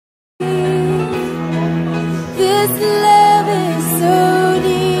love is so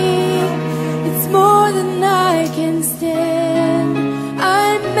deep, it's more than I can stand.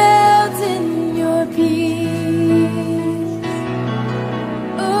 I melt in your peace.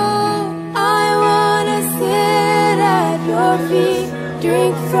 Oh, I wanna sit at your feet,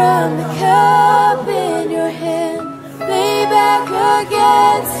 drink from the cup in your hand, lay back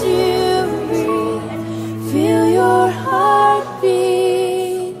against you and breathe, feel your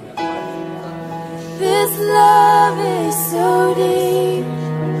heartbeat. This love is so deep,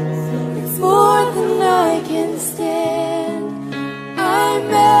 it's more than I can stand. I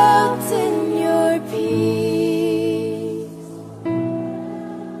melt in your peace.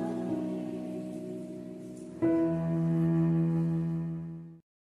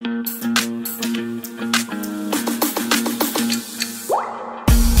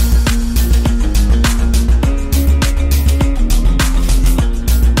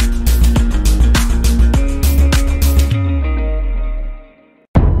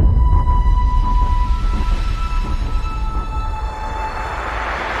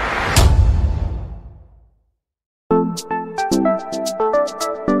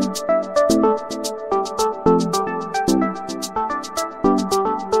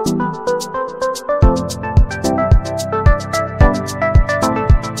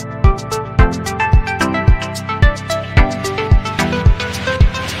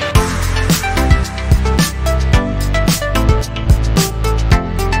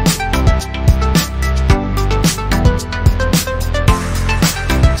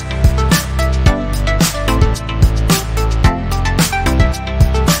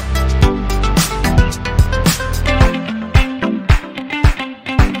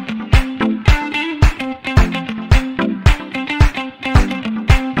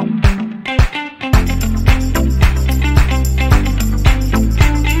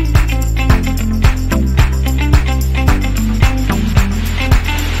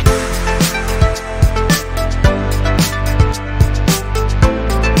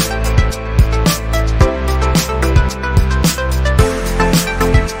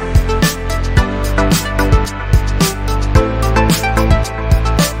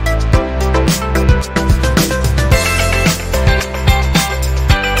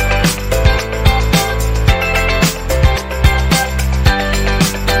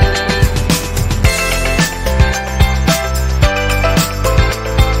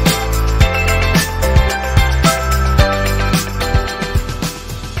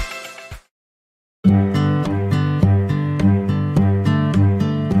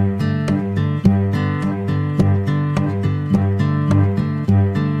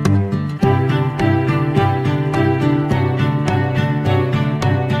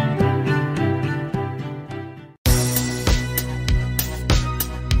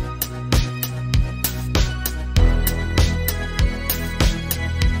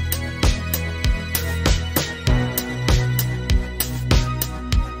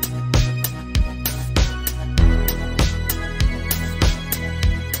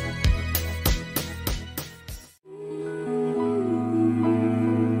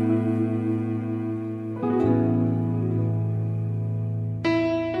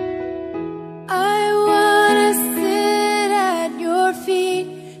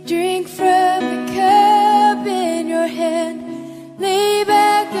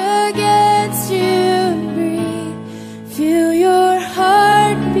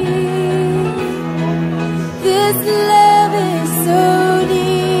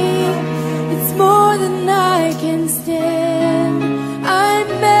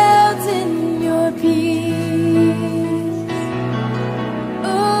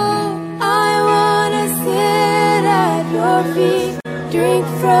 Drink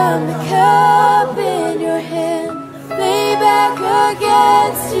from the cup in your hand, lay back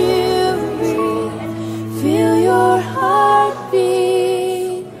against you and breathe, feel your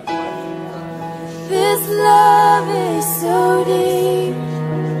heartbeat. This love is so deep,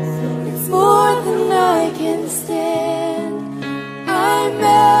 it's more than I can stand. I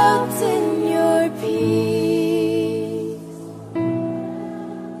melt in your peace.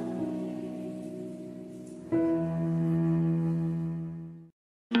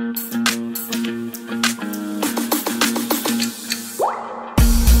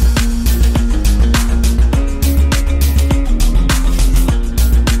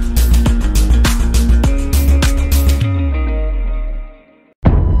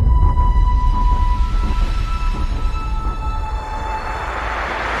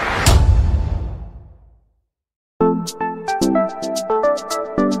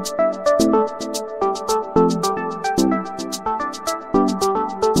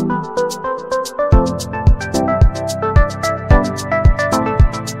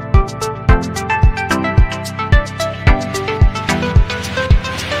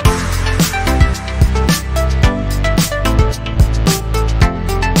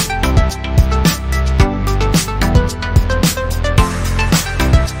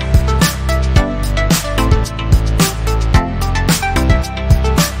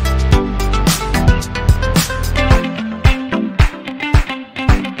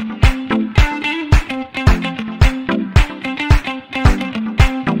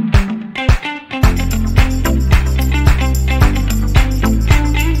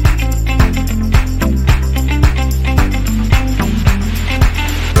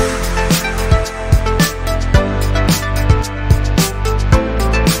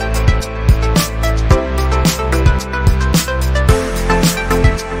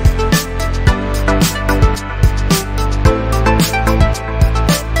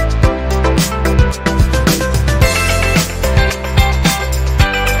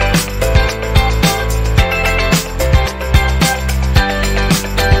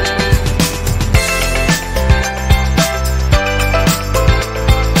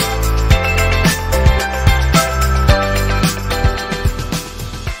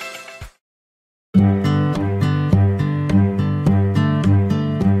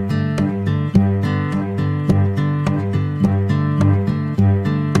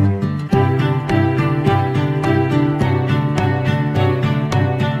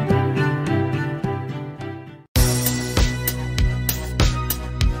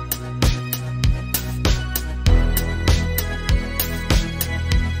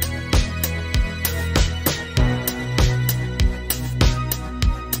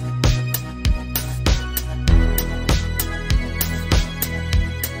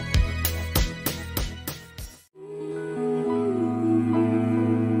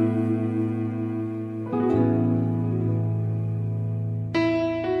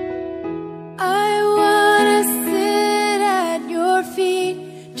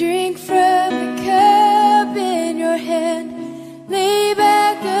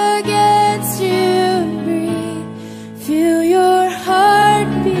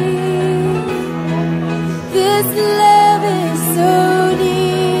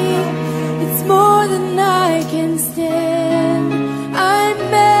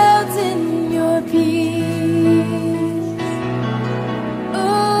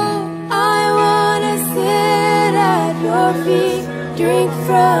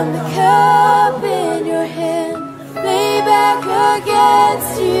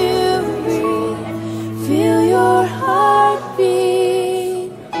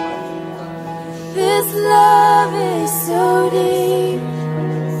 so deep,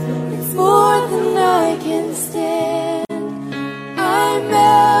 it's more than I can stand. I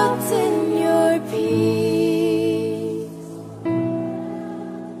melt in your peace.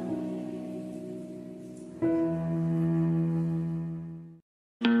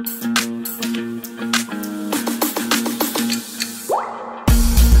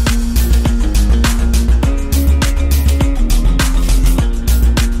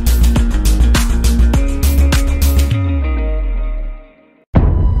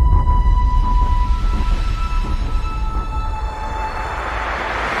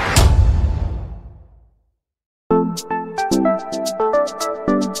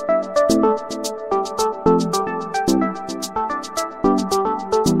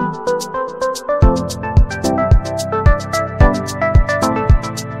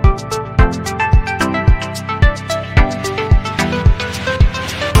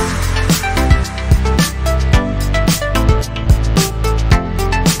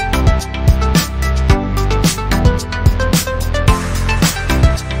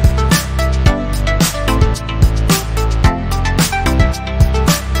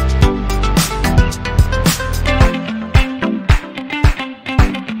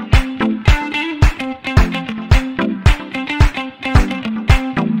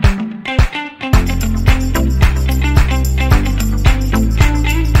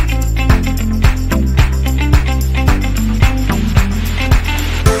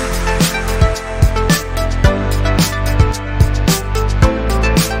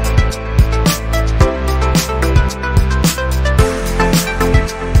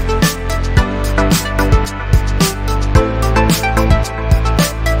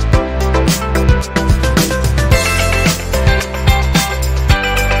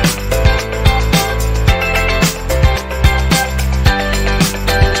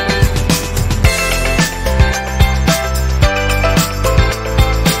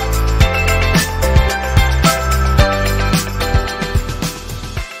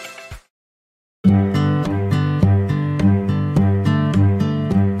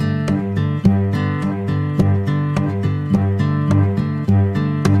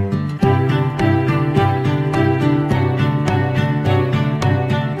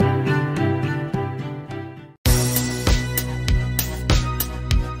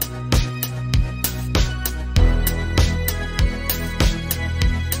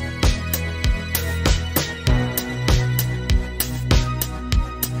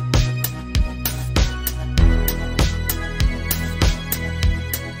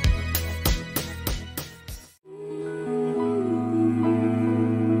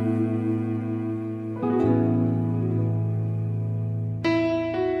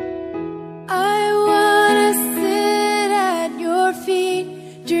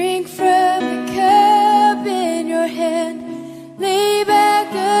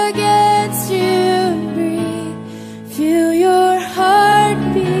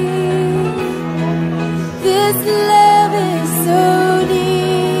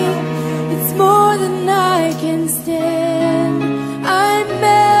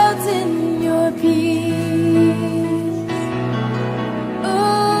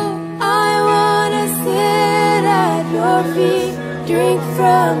 Drink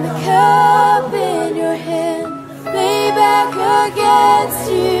from the cup in your hand, lay back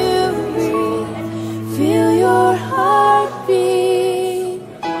against you, breathe, feel your heartbeat.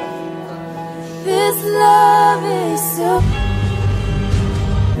 This love is so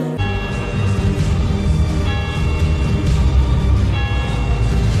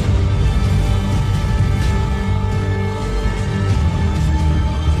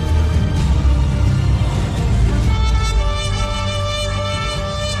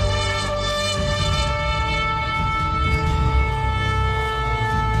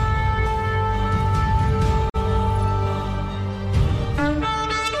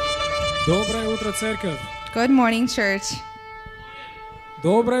Доброе утро, церковь! Good morning, church.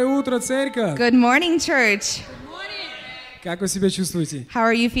 Доброе утро, церковь! Good morning, church. Как вы себя чувствуете? How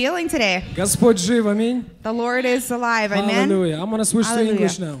are you feeling today? Господь жив, аминь. The Lord is alive, amen. Hallelujah. I'm going to switch to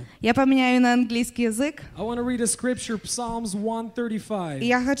English now. Я поменяю на английский язык. I want to read a scripture, Psalms 135. И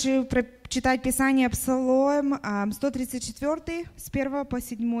я хочу прочитать Писание Псалом 134, с 1 по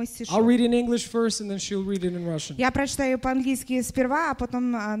 7 стих. I'll read in English first, and then she'll read it in Russian. Я прочитаю по-английски сперва, а потом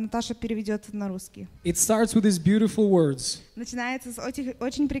Наташа переведет на русский. It starts with these beautiful words. Начинается с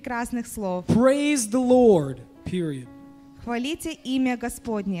очень прекрасных слов. Praise the Lord, period. Хвалите имя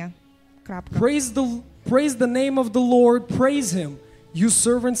Господне. Крапка. Praise the name of the Lord, praise Him, you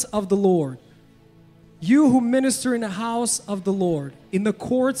servants of the Lord. You who minister in the house of the Lord, in the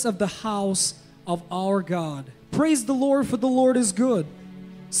courts of the house of our God. Praise the Lord, for the Lord is good.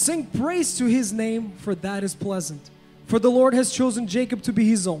 Sing praise to His name, for that is pleasant. For the Lord has chosen Jacob to be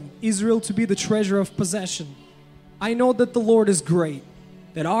His own, Israel to be the treasure of possession. I know that the Lord is great,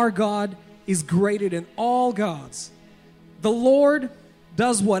 that our God is greater than all gods. The Lord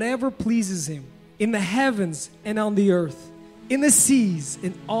does whatever pleases Him, in the heavens and on the earth, in the seas,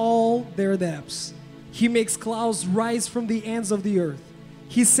 in all their depths. He makes clouds rise from the ends of the earth.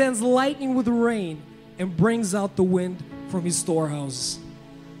 He sends lightning with rain and brings out the wind from His storehouses.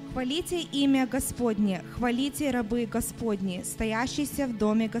 Хвалите имя Господне, хвалите рабы Господни, стоящиеся в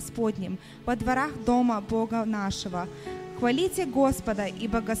доме Господнем, во дворах дома Бога нашего. Хвалите Господа,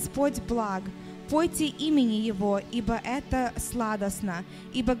 ибо Господь благ. Пойте имени Его, ибо это сладостно.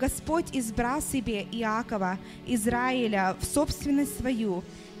 Ибо Господь избрал себе Иакова, Израиля, в собственность свою.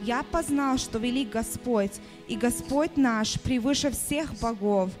 Я познал, что велик Господь, и Господь наш превыше всех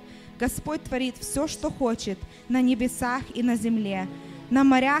богов. Господь творит все, что хочет, на небесах и на земле, на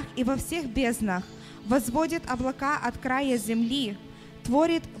морях и во всех безднах, возводит облака от края земли,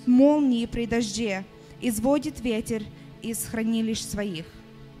 творит молнии при дожде, изводит ветер из хранилищ своих.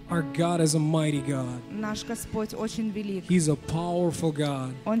 Our God is a mighty God. Наш Господь очень велик. He's a powerful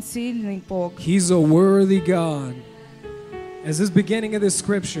God. Он сильный Бог. He's a worthy God. As this beginning of this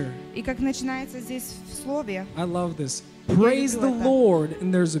scripture, И как начинается здесь в слове, I love this. Praise the это. Lord,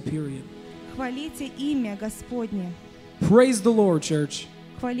 and there's a period. хвалите имя Господне. Praise the Lord, church.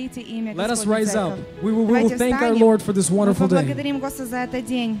 Хвалите имя Let us Господне, rise up. церковь. We will Давайте thank our встанем. Lord for this Мы wonderful day. поблагодарим Господа за этот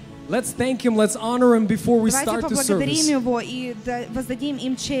день. Let's thank Him, let's honor Him before we Давайте start the поблагодарим service. Его и воздадим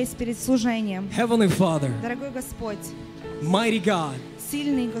им честь перед служением. Heavenly Father, Дорогой Господь, mighty God,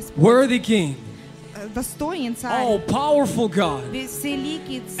 сильный Господь, worthy King, достоин Царь, all powerful God.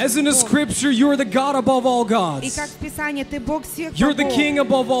 великий As in the Бог. scripture, you are the God above all И gods. как в Писании, Ты Бог всех You're the богов. King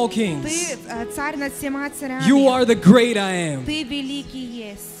above all kings. Ты Царь над всеми царями. You are the great I am. Ты великий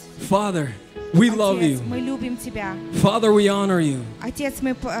есть. Father, we love Отец, you. мы любим Тебя. Father, we honor you. Отец,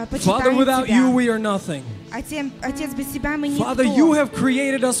 мы Father, почитаем without you, Тебя. we are nothing. Отец, без Тебя мы Father, никто. you have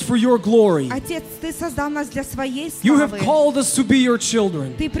created us for your glory. Отец, Ты создал нас для Своей You have славы. called us to be your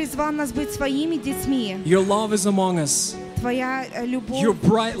children. Ты призвал нас быть Своими детьми. Your love is among us. Твоя любовь, Your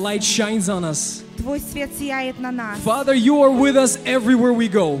bright light shines on us. Твой свет сияет на нас. Father, you are with us everywhere we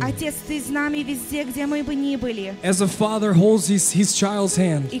go. Отец, Ты с нами везде, где мы бы ни были. As a father holds his child's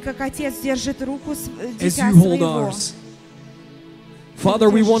hand, И как Отец держит руку as дитя you hold своего. ours.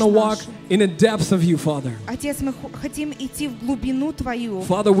 Father, we want to walk in the depth of you, Father. Отец, мы хотим идти в глубину Твою.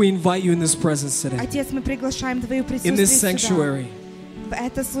 Father, we invite you in this presence today, Отец, мы приглашаем Твое in присутствие this сюда, sanctuary. в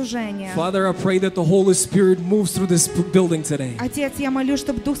это служение. Father, I pray that the Holy Spirit moves through this building today. Отец, я молю,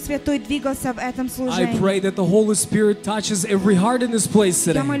 чтобы Дух Святой двигался в этом I служении. pray that the Holy Spirit touches every heart in this place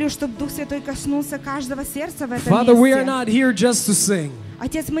Я today. молю, чтобы Дух Святой коснулся каждого сердца в этом Father, we are месте. not here just to sing.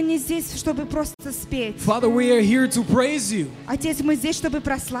 Отец, мы не здесь, чтобы просто спеть. Father, we are here to praise you. Отец, мы здесь, чтобы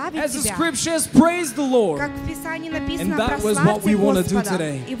прославить As the Тебя. scripture says, praise the Lord. Как в Писании And написано, that was what we прославьте wanna do Господа.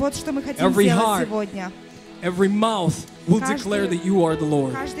 today. И вот что мы хотим Every сделать heart сегодня. Every mouth will Каждый- declare that you are the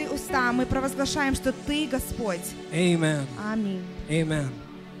Lord. Каждый уста мы провозглашаем, что Ты Господь. Amen. Аминь. Amen.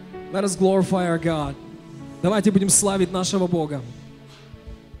 Let us glorify our God. Давайте будем славить нашего Бога.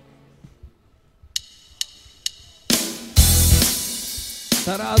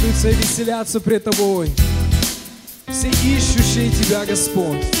 Да радуются и веселятся пред Тобой все ищущие Тебя,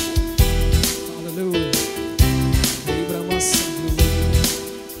 Господь. Аллилуйя.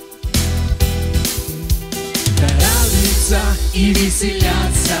 Да радуются и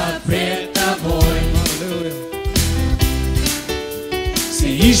веселятся пред Тобой Аллилуйя. все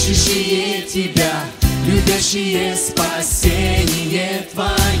ищущие Тебя, любящие спасение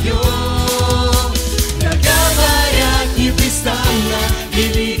Твое. Да говорят непрестанно,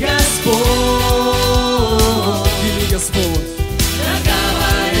 вели Господь. Вели Господь. Да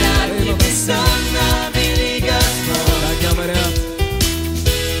говорят непрестанно, вели Господь. Да говорят.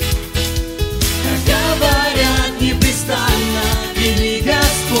 Да говорят непрестанно, вели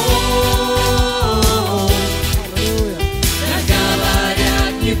Господь. Аллилуйя. Да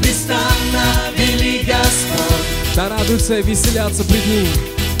говорят непрестанно, вели Господь. Да радуются и веселятся пред Ним.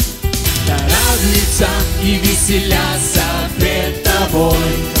 Да радуются и веселятся пред Тобой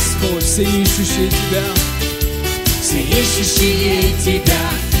Господь, все ищущие Тебя. все ищущие Тебя,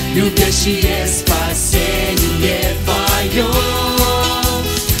 любящие спасение Твое.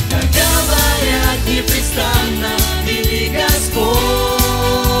 Да говорят непрестанно, вели Господь.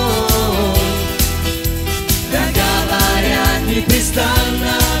 Да говорят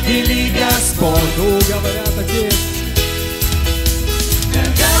непрестанно, вели Господь. Ну, говорят, Отец. Да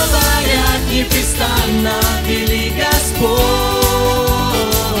говорят непрестанно,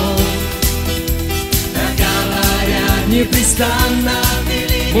 непрестанно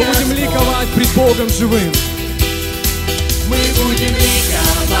вели Мы будем ликовать пред Богом живым. Мы будем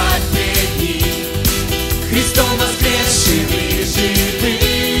ликовать пред Ним, Христом воскресшим и живым.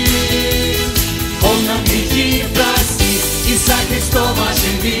 Он нам грехи простит и со Христом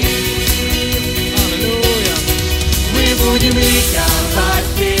оживит. Аллилуйя. Мы будем ликовать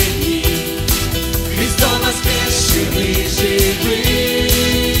пред Ним, Христом воскресшим и живым.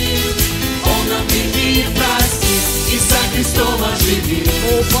 Он нам грехи простит и со Христом оживит.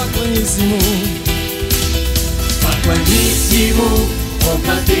 О, поклонись Ему. Поклонись Ему, Он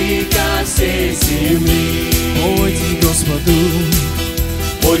владыка всей земли. Пойди Господу.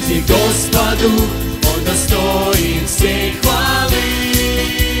 Пойди Господу, Он достоин всей хвалы.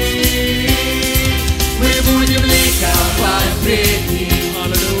 Мы будем ликовать пред Ним,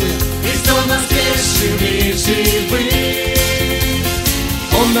 Аллилуйя. Христом воскресшим и живым.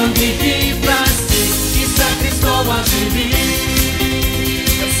 Он нам грехи простит и со Христом оживит.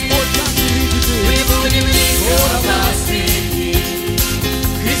 Господь, как великий Ты. Мы будем ликовать пред Ним,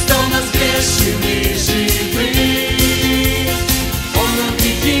 Христом воскресшим и живым. Он нам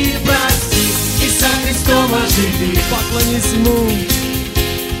грехи простит и со Христом оживит. Поклонись Ему.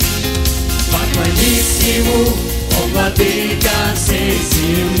 Поклонись Ему, Он владыка всей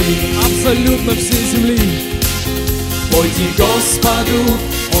земли. Абсолютно всей земли. Пойди Господу,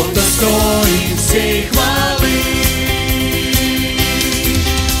 Он достоин всей хвалы.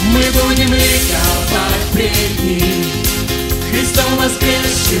 Мы будем ликовать пред Ним, Христом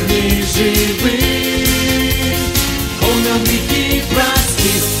воскресшим и живым. Он нам грехи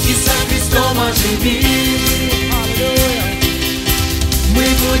простит и со Христом оживит. Аллилуйя. Мы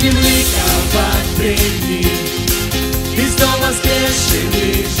будем ликовать пред Ним, Христом воскресшим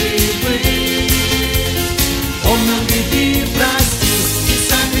и живым. Он нам грехи простит и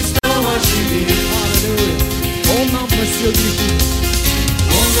со Христом оживит. Аллилуйя. Он нам простил грехи.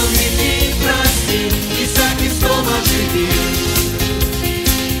 Он нам грехи простит и со Христом оживит.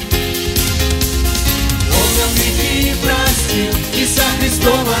 Он нам грехи простит и со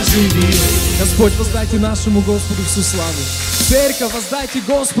Христом оживит. Господь, воздайте нашему Господу всю славу. Церковь, воздайте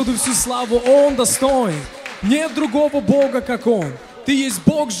Господу всю славу. Он достоин. Нет другого Бога, как Он. Ты есть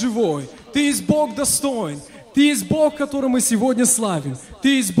Бог живой. Ты есть Бог достоин. Ты есть Бог, которого мы сегодня славим.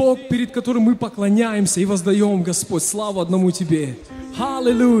 Ты есть Бог, перед которым мы поклоняемся и воздаем, Господь, славу одному Тебе.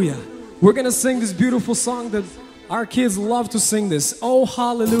 Hallelujah. We're going to sing this beautiful song that our kids love to sing this. Oh,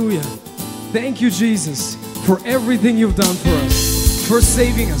 hallelujah. Thank you, Jesus, for everything you've done for us, for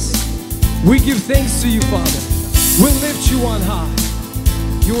saving us. We give thanks to you, Father. We lift you on high.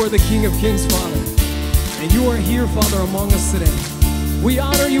 You are the King of Kings, Father. And you are here, Father, among us today. We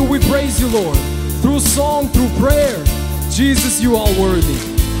honor you, we praise you, Lord. Through song, through prayer. Jesus, you are worthy.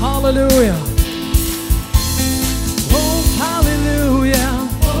 Hallelujah. Oh, hallelujah.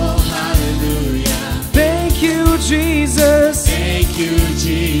 Oh, hallelujah. Thank you, Jesus. Thank you,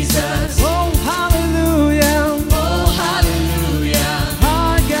 Jesus. Oh, hallelujah. Oh, hallelujah.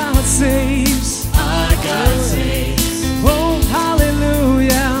 Our God saves. Our God saves. Oh,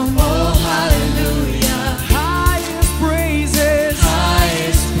 hallelujah. Oh, hallelujah. Highest praises.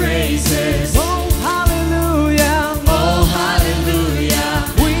 Highest praises. Oh, hallelujah. Oh, hallelujah.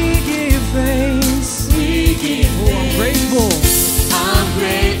 We give thanks. We give Oh, I'm thanks. grateful I'm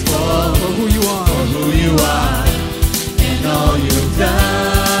grateful for who you are. for who you are and all you've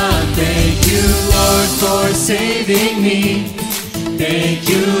done. Thank you, Lord, for saving me. Thank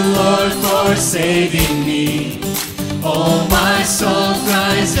you, Lord, for saving me. Oh, my soul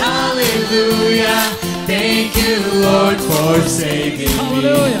cries hallelujah. Thank you, Lord, for saving me.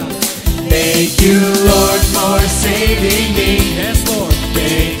 Hallelujah. Thank you, Lord, for saving me. Yes, Lord.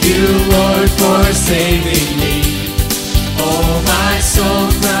 Thank you, Lord, for saving me. Oh, my soul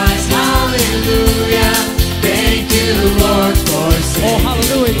cries hallelujah. Thank you, Lord, for Oh, saving me.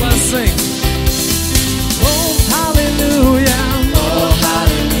 hallelujah. Let's sing. Oh, hallelujah. Oh,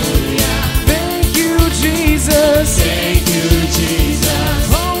 hallelujah. Thank you, Jesus. Thank you, Jesus.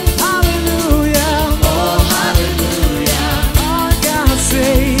 Oh, hallelujah. Oh, hallelujah. Our God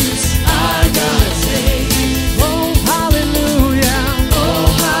saves. Our God saves. Oh, hallelujah. Oh,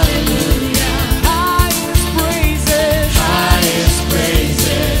 hallelujah. Highest praises. Highest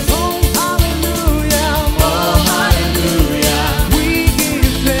praises.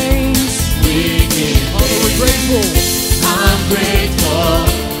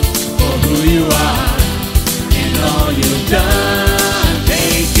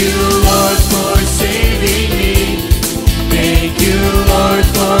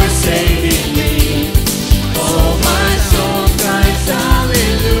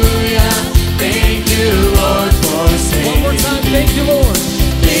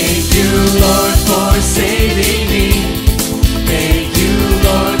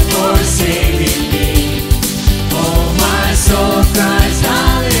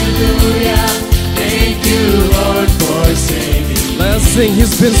 sing,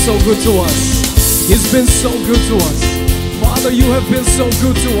 He's been so good to us. He's been so good to us. Father, you have been so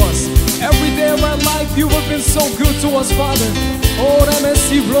good to us. Every day of our life, you have been so good to us, Father. Oh,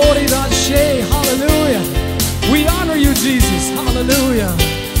 hallelujah. We honor you, Jesus. Hallelujah.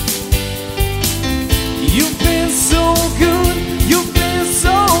 You've been so good. You've been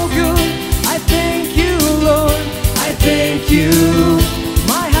so good. I thank you, Lord. I thank you.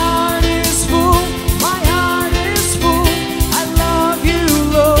 My heart is full. My heart is full. I love you,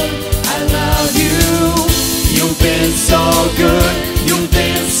 Lord. I love you. You've been so good. You've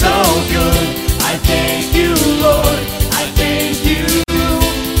been so good. I thank you, Lord. I thank you.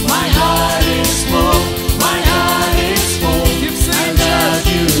 My heart is full. My heart is full. I love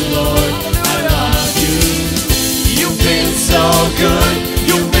you, Lord. I love you. You've been so good.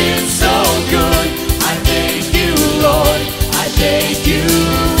 You've been so good. I thank you, Lord. I thank you.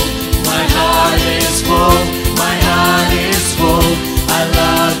 My heart is full. My heart is full. I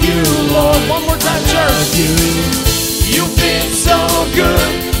love you, Lord. One more time, church. You've been so good.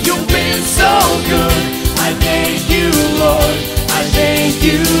 You've been so good. I thank you, Lord. I thank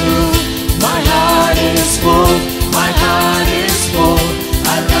you. My heart is full. My heart is full.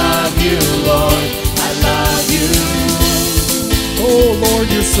 I love you, Lord. I love you. Oh, Lord,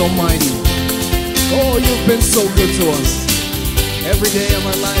 you're so mighty. Oh, you've been so good to us. Every day of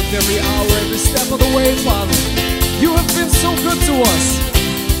our life, every hour, every step of the way, Father. You have been so good to us.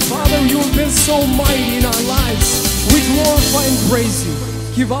 Father, you have been so mighty in our lives. We glorify and praise you.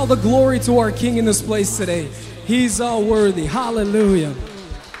 Give all the glory to our King in this place today. He's all worthy. Hallelujah.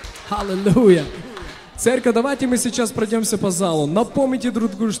 Hallelujah. Церковь, давайте мы сейчас пройдемся по залу. Напомните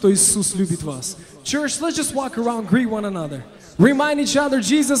друг другу, что Иисус любит вас. Church, let's just walk around, greet one another. Remind each other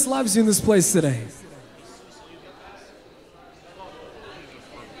Jesus loves you in this place today.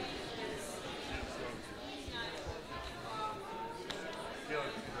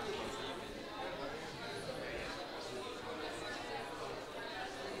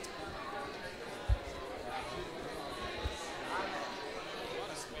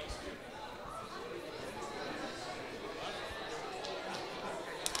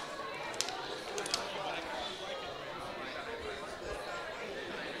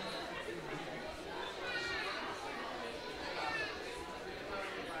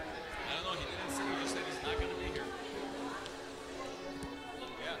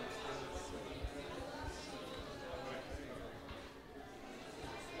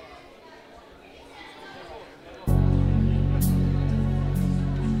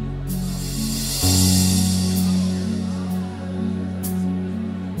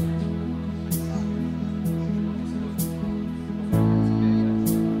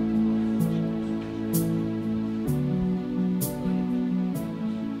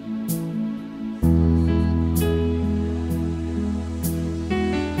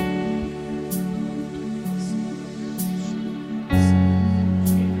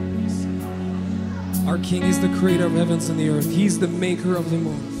 Our King is the creator of heavens and the earth. He's the maker of the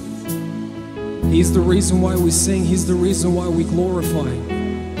moon. He's the reason why we sing. He's the reason why we glorify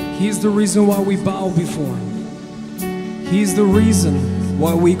Him. He's the reason why we bow before Him. He's the reason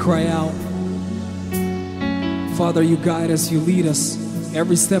why we cry out. Father, you guide us, you lead us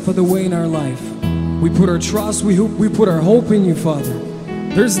every step of the way in our life. We put our trust, we put our hope in you, Father.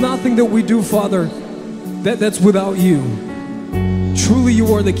 There's nothing that we do, Father, that's without you. Truly,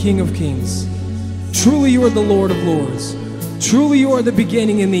 you are the King of Kings. Truly, you are the Lord of Lords. Truly, you are the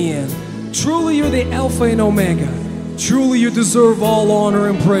beginning and the end. Truly, you're the Alpha and Omega. Truly, you deserve all honor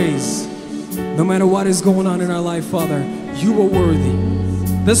and praise. No matter what is going on in our life, Father, you are worthy.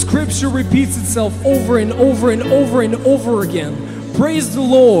 The scripture repeats itself over and over and over and over again. Praise the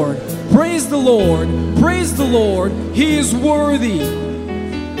Lord. Praise the Lord. Praise the Lord. He is worthy.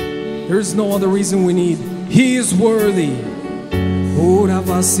 There is no other reason we need. He is worthy. Ora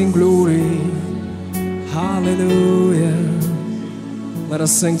vas in glory. Hallelujah. Let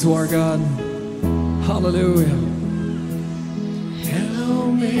us sing to our God. Hallelujah. Hello,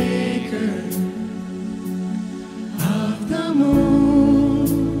 Maker of the moon.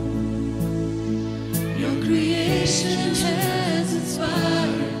 Your creation has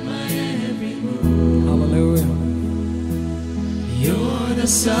inspired my every move. Hallelujah. You're the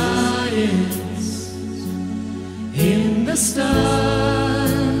science in the stars.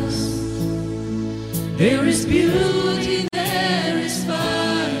 There is beauty, there is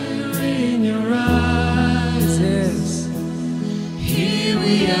fire in your eyes. Yes. Here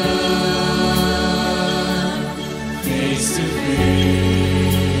we are, face to face,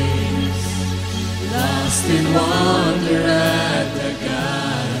 lost in wonder at the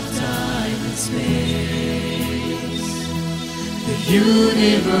God of time and space. The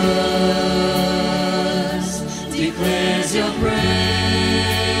universe declares your praise,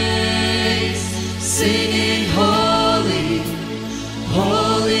 singing holy,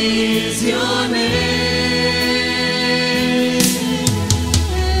 holy is your name.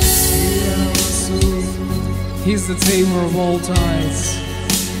 He's the tamer of all tides.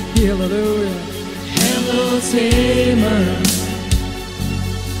 Hallelujah. Hello, tamer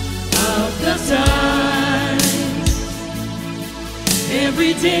of the tides.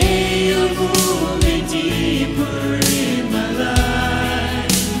 Every day you're moving deeper in my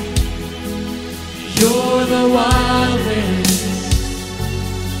life. You're the wild wind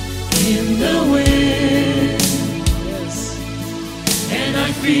in the wind. Yes. And I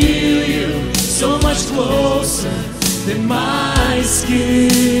feel you so much closer than my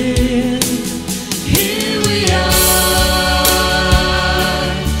skin. Here we are,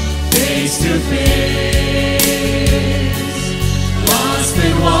 face to face, lost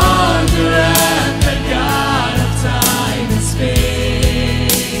in wonder at the God of time and space.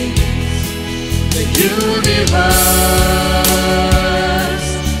 The universe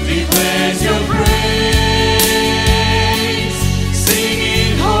declares your praise,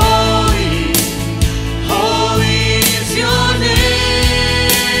 singing holy, holy is your name.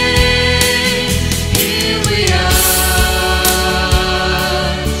 Here we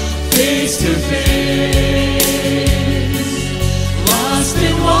are, face to face, lost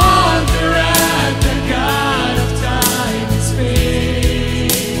in wonder at the God of time and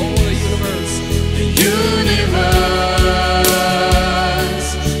space. Oh, the universe. The universe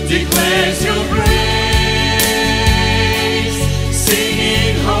declares your praise,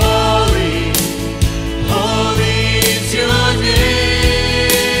 singing holy, holy is your name.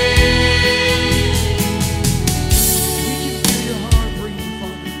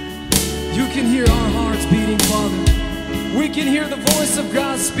 You can hear our hearts beating, Father. We can hear the voice of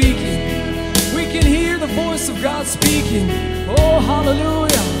God speaking. We can hear the voice of God speaking. Oh,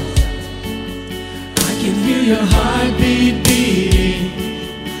 hallelujah. I can hear your heartbeat beating.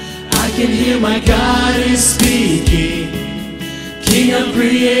 I can hear my God is speaking. King of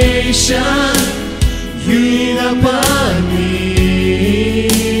creation, breathe upon me.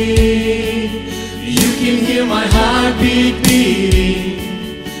 You can hear my heartbeat beating.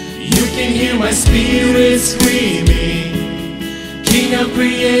 You can hear my spirit screaming. King of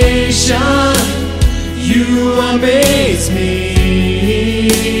creation, you amaze me.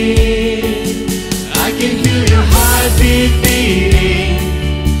 I can hear your heartbeat beating.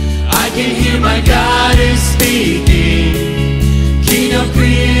 I can hear my God is speaking. King of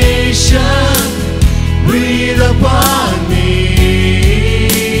creation, breathe upon me.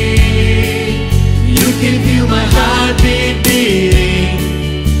 You can feel my heartbeat beating.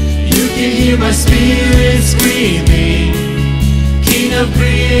 You can hear my spirit screaming. King of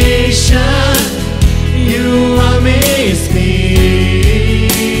creation, you amaze me.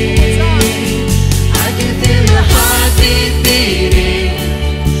 I can feel your heartbeat beating.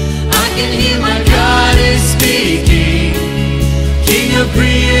 I can hear my God is speaking. King of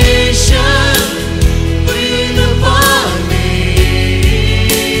creation, breathe upon me.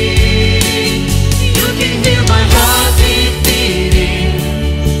 You can hear my heartbeat beating.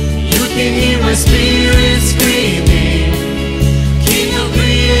 You can hear my spirit screaming. King of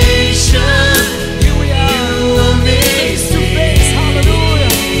creation, Here we are. you amaze me.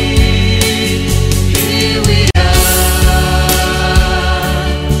 Hallelujah. Here we are,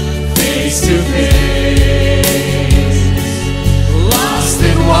 face to face, lost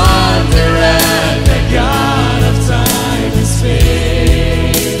in wonder at the God of time and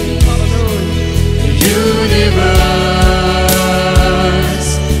space. The universe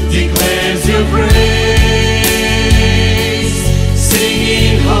declares your praise,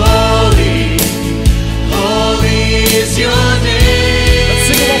 singing holy, holy is your name. Let's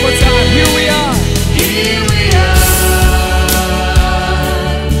sing it one more time. Here we are. Here we are,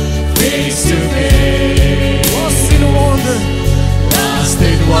 face to face, Lost in wonder. lost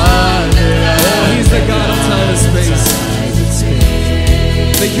in wonder Oh, He's the God of time and space.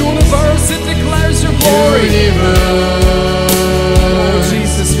 The universe, it declares your glory. Oh,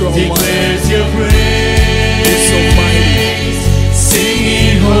 Jesus, you're almighty. declares your You're so mighty. praise,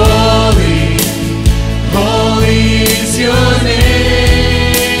 singing holy, holy is your name.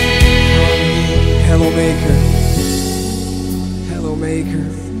 Hello, Maker. Hello, Maker.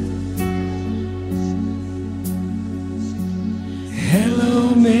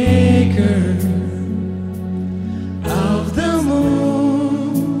 Hello, maker of the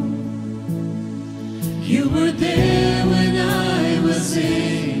moon. You were there when I was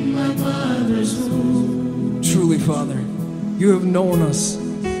in my mother's womb. Truly, Father, You have known us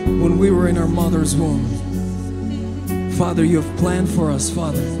when we were in our mother's womb. Father, you have planned for us,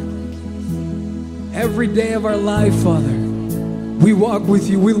 Father. Every day of our life, Father, we walk with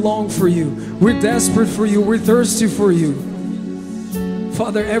you, we long for you, we're desperate for you, we're thirsty for you.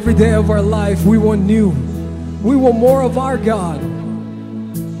 Father, every day of our life, we want new. We want more of our God.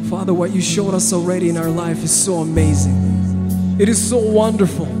 Father, what you showed us already in our life is so amazing. It is so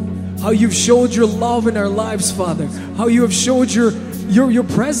wonderful how you've showed your love in our lives, Father. How you have showed your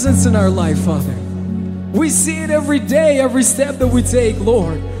presence in our life, Father. We see it every day, every step that we take,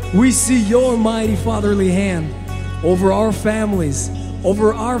 Lord. We see your mighty fatherly hand over our families,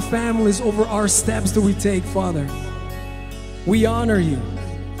 over our steps that we take, Father. We honor you,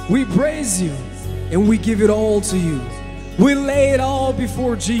 we praise you, and we give it all to you. We lay it all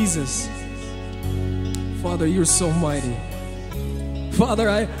before Jesus. Father, you're so mighty. Father,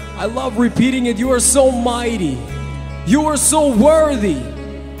 I love repeating it. You are so mighty. You are so worthy.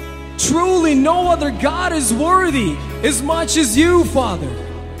 Truly, no other God is worthy as much as you, Father.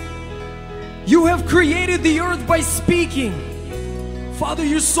 You have created the earth by speaking. Father,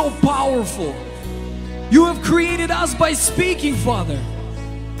 you're so powerful. You have created us by speaking, Father.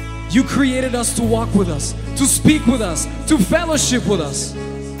 You created us to walk with us, to speak with us, to fellowship with us,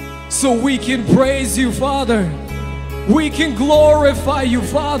 so we can praise you, Father. We can glorify you,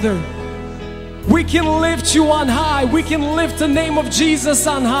 Father. We can lift you on high. We can lift the name of Jesus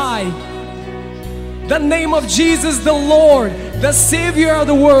on high. The name of Jesus, the Lord, the Savior of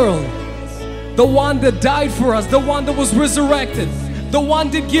the world, the one that died for us, the one that was resurrected, the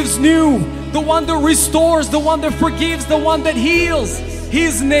one that gives new, the one that restores, the one that forgives, the one that heals.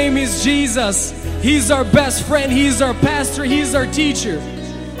 His name is Jesus. He's our best friend. He's our pastor. He's our teacher.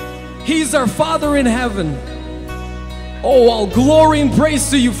 He's our Father in heaven. Oh, all glory and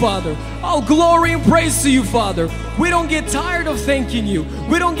praise to you, Father. All glory and praise to you, Father. We don't get tired of thanking you.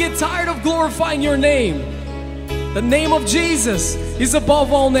 We don't get tired of glorifying your name. The name of Jesus is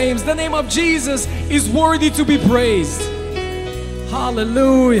above all names. The name of Jesus is worthy to be praised.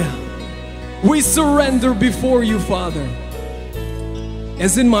 Hallelujah. We surrender before you, Father.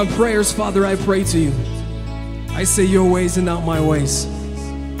 As in my prayers, Father, I pray to you. I say your ways and not my ways.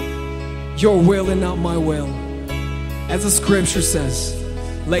 Your will and not my will. As the scripture says,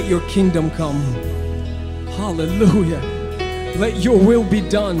 let your kingdom come. Hallelujah. Let your will be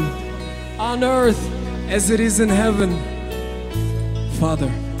done on earth as it is in heaven.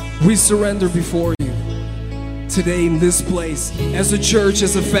 Father, we surrender before you today in this place, as a church,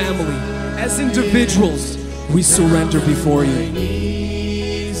 as a family, as individuals. We surrender before you.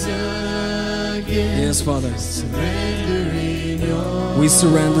 Yes, Father. We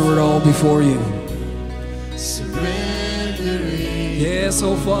surrender it all before you. Yes,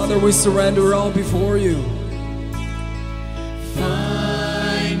 oh Father, we surrender it all before you.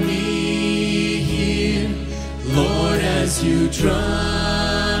 Find me here, Lord, as you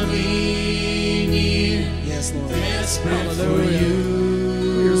draw me near. Yes, Lord. Desperate for you.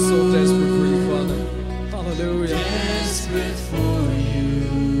 We are so desperate for you, Father. Hallelujah. Desperate for you.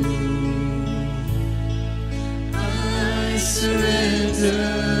 I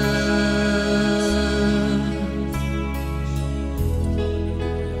surrender.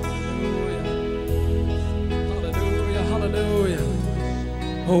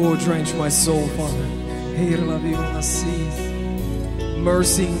 Oh, drench my soul, Father.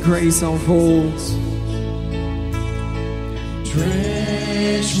 Mercy and grace unfolds.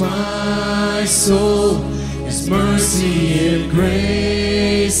 Drench my soul as mercy and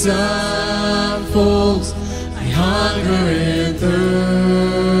grace unfolds. I hunger and thirst.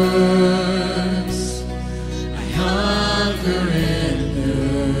 I hunger and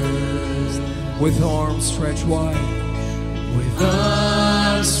thirst. With arms stretched wide. With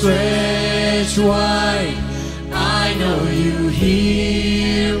arms stretched wide, I know you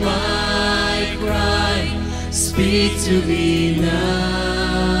hear my cry. Speak to me now.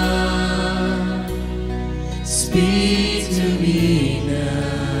 Speak to me now.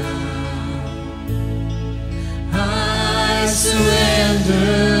 I surrender.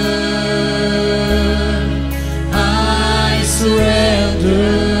 I surrender.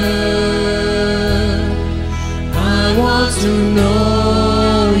 I want to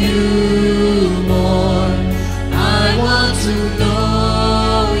know you more. I want to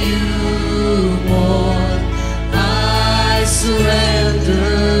know you more. I surrender.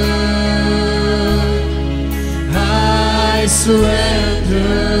 I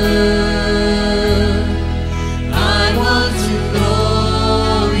surrender. I want to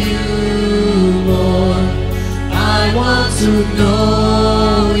know you more. I want to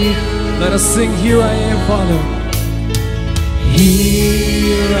know you. Let us sing, Here I Am, Father.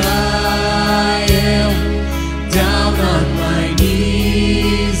 Here I am, down on my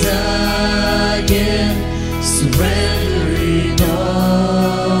knees again, surrendering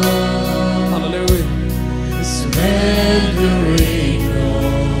all. Hallelujah. Surrendering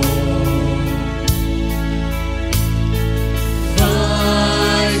all.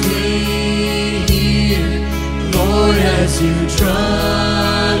 Find me here, Lord, as you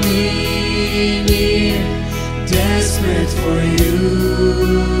draw me near, desperate for you,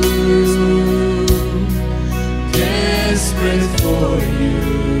 desperate for you.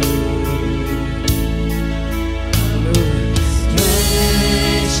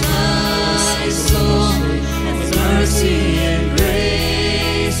 Stretch my soul, as mercy and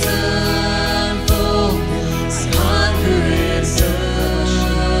grace unfold, I hunger and thirst.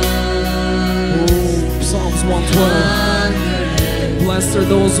 Psalms 112. Blessed are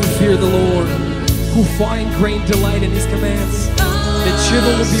those who fear the Lord, who find great delight in His commands. The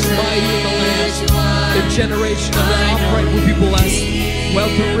children will be mighty in the land. The generation of the upright will be blessed.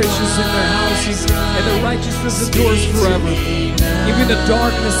 Wealth and riches in their houses, and their righteousness endures forever. Even the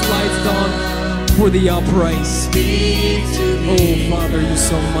darkness lights dawn for the upright. Oh, Father, you're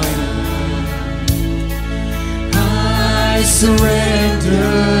so mighty. I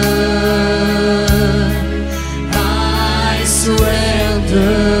surrender. I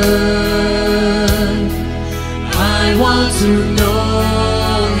surrender. I want to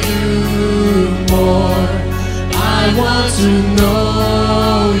know you more. I want to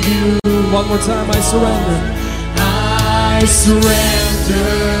know you. One more time, I surrender. I surrender.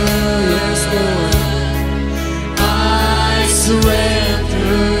 Yes, Lord. I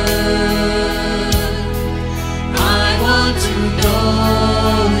surrender. I want to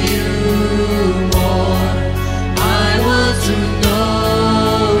know you more. I want to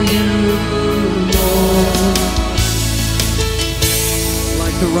know you more.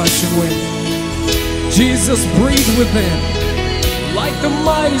 Like the rushing wind, Jesus breathed within. Like the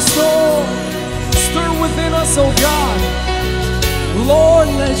mighty storm, stir within us, oh God. Lord,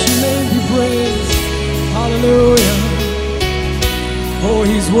 let your name be praised. Hallelujah. Oh,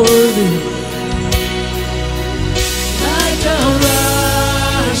 He's worthy. Like a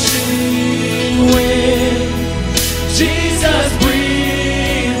rushing wind, Jesus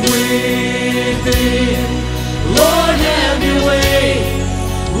breathed within. Lord, have your way.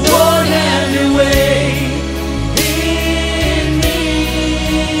 Lord, have your way in me.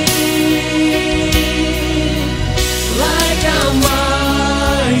 Like a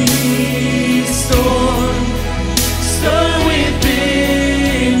mighty storm, stir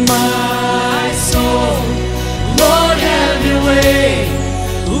within my soul. Lord, have your way.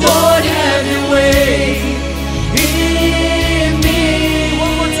 Lord, have your way in me.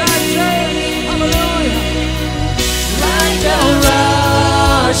 One more time, say, hallelujah. Like a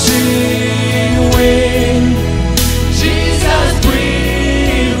rushing wind, Jesus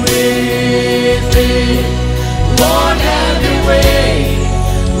breathe within. Lord, have your way.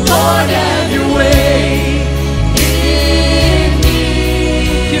 Lord, have your way in me.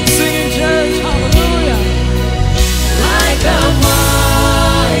 Keep singing, church, hallelujah. Like a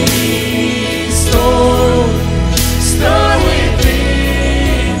mighty storm, stir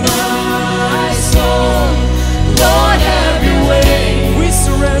within my soul. Lord, have your way. We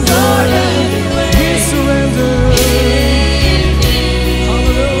surrender. Lord, have your way. We surrender.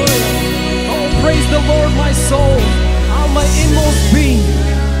 Hallelujah. Oh, praise the Lord, my soul. All my inmost being.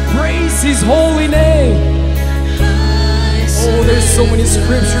 Praise His holy name. Oh, there's so many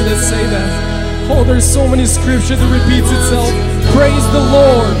scripture that say that. Oh, there's so many scripture that repeats itself. Praise the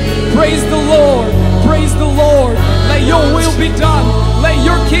Lord. Praise the Lord. Praise the Lord. Let your will be done. Let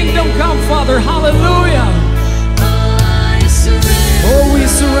your kingdom come, Father. Hallelujah. Oh, we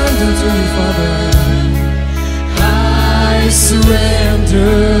surrender to you, Father. I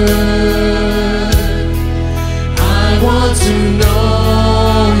surrender. I want to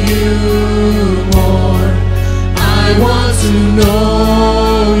know you more. I want to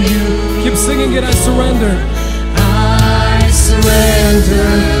know you. Keep singing it, I surrender. I surrender.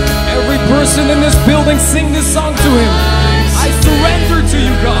 Every person in this building, sing this song to Him. I surrender to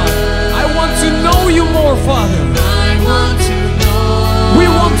you, God. I want to know you more, Father. I want to know. We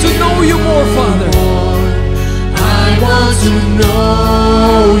want to know you more, Father. I want to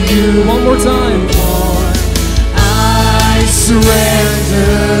know you. One more time. I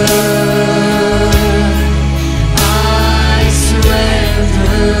surrender. I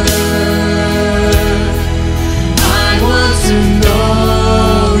surrender. I want to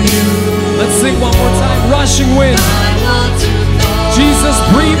know you. Let's sing one more time. Rushing wind. I want to know. Jesus,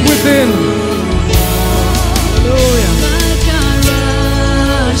 breathe within. Hallelujah. Like a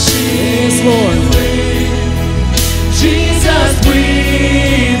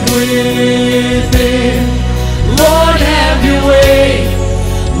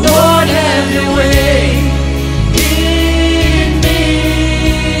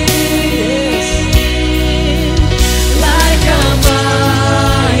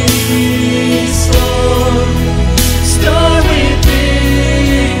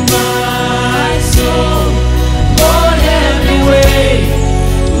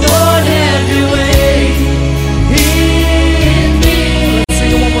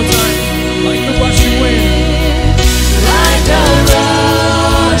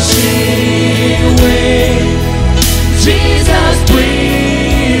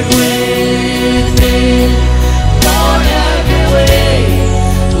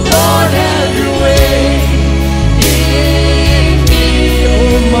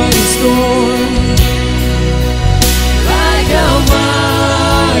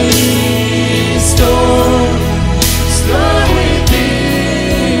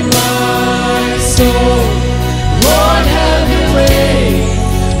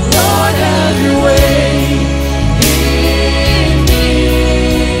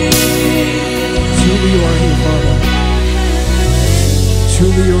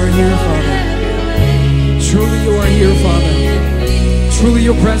Father. Truly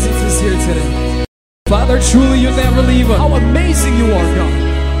your presence is here today. Father, truly you never leave us. How amazing you are, God.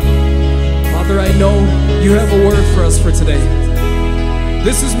 Father, I know you have a word for us for today.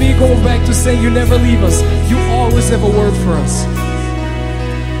 This is me going back to say you never leave us. You always have a word for us.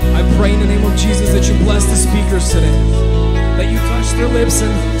 I pray in the name of Jesus that you bless the speakers today, that you touch their lips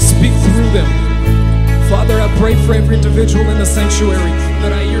and speak through them. Father, I pray for every individual in the sanctuary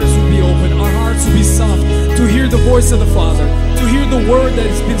that our ears will be open, our hearts will be soft to hear the voice of the Father, to hear the word that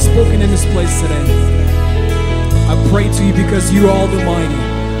has been spoken in this place today. I pray to you because you are all the mighty.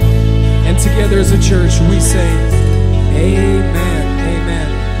 And together as a church we say, Amen,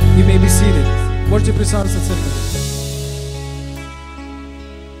 Amen. You may be seated. Можете присаживаться в церковь.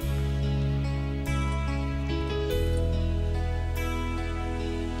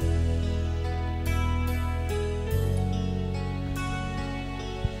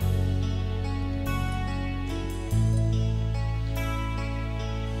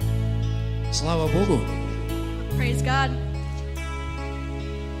 Слава Богу! Praise God.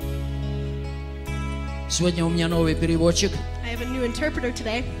 Сегодня у меня новый переводчик. I have a new interpreter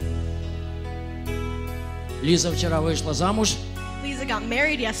today. Лиза вчера вышла замуж. Lisa got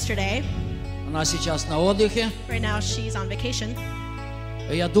married yesterday. Она сейчас на отдыхе. Right now she's on vacation.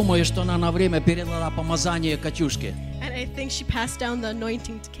 И я думаю, что она на время передала помазание Катюшке. And I think she passed down the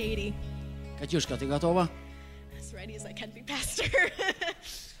anointing to Katie. Катюшка, ты готова? As ready as I can be, Pastor.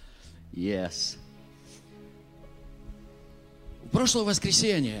 Yes. В прошлое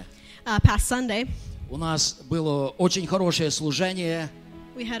воскресенье Past Sunday, у нас было очень хорошее служение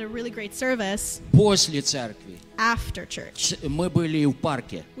we had a really great service после церкви. after church. Мы были в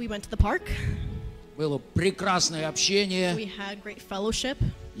парке. We went to the park. Было прекрасное We общение, had great fellowship.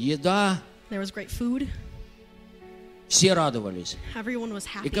 еда. There was great food. Все радовались. Everyone was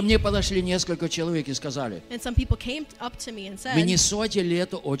И ко happy. мне подошли несколько человек и сказали: And some people came up to me and в said, Миннесоте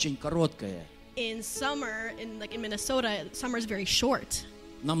лето очень короткое. in summer, in Minnesota, summer is very short.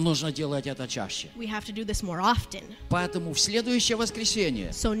 Нам нужно делать это чаще. We have to do this more often. Поэтому в следующее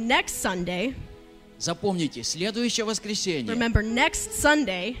воскресенье, So next Sunday, запомните, следующее воскресенье, remember next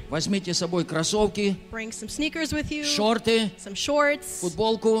Sunday, возьмите с собой кроссовки, bring some sneakers with you, шорты, some shorts,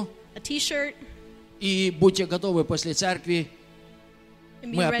 футболку a t-shirt, и будьте готовы после церкви.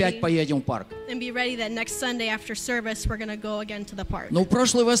 and Мы опять поедем в парк. be ready that next Sunday after service we're going to go again to the park. Но в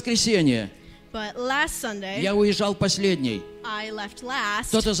прошлое воскресенье But last Sunday, я уезжал последний. I left last,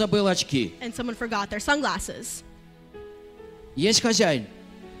 Кто-то забыл очки. and someone forgot their sunglasses. Есть хозяин?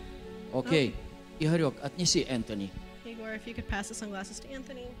 Окей. Игорек, отнеси Энтони. Igor, if you could pass the sunglasses to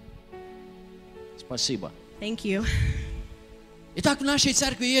Anthony. Спасибо. Thank you. Итак, в нашей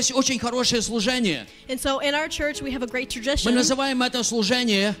церкви есть очень хорошее служение. And so in our church we have a great Мы tradition. называем это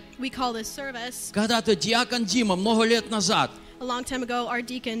служение, We call this service. когда-то диакон Дима много лет назад A long time ago, our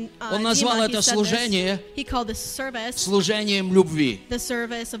deacon Он назвал Dima, это he said служение this. He called this service служением любви. the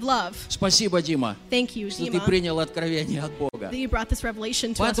service of love. Спасибо, Дима, Thank you, что ты Dima, принял откровение от Бога. that you brought this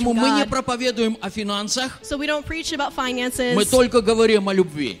revelation to us Поэтому from мы не God. проповедуем о финансах, So we don't preach about мы finances. только говорим о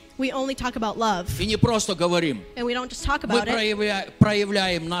любви. We only talk about love. И не просто говорим, And we don't just talk мы about it,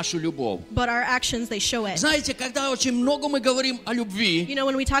 проявляем нашу любовь. but our actions, they show it. Знаете, когда очень много мы говорим о любви, You know,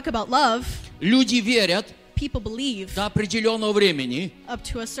 when we talk about love, люди верят people believe до определенного времени, up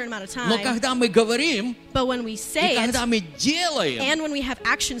to a certain amount of но time. когда мы говорим, But when we и say it, когда мы делаем, and when we have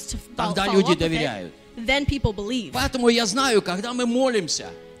actions to тогда follow люди up with доверяют. it, then people believe. Поэтому я знаю, когда мы молимся,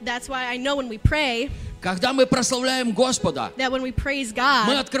 That's why I know when we pray, когда мы прославляем Господа, that when we praise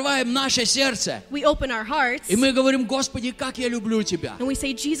мы God, открываем наше сердце, we open our hearts, и мы говорим: Господи, как я люблю Тебя. and we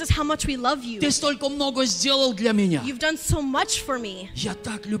say, Jesus, how much we love you. Ты столько много сделал для меня. You've done so much for me. Я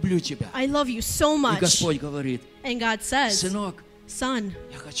так люблю Тебя. I love you so И much. Господь говорит: And God says, сынок, son,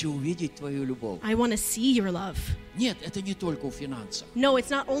 я хочу увидеть Твою любовь. I want to see your love. Нет, это не только в финансах. No,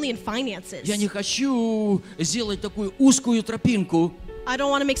 it's not only in finances. Я не хочу сделать такую узкую тропинку, I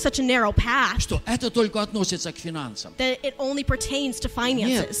don't want to make such a narrow path что это только относится к финансам. that it only pertains to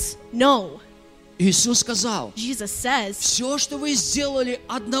finances. No. Иисус сказал: Jesus says все, что вы сделали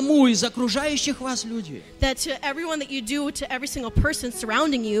одному из окружающих вас людей, that to everyone that you do, to every single person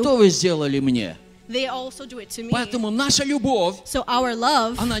surrounding you, то вы сделали мне. they also do it to me. Поэтому наша любовь, So our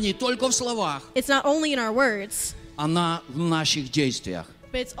love, она не только в словах, it's not only in our words, она в наших действиях.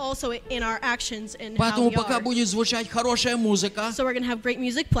 but it's also in our actions and how Поэтому we пока are. будет звучать хорошая музыка, So we're going to have great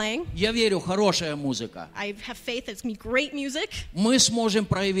music playing. я верю, хорошая музыка, I have faith that it's going to be great music. мы сможем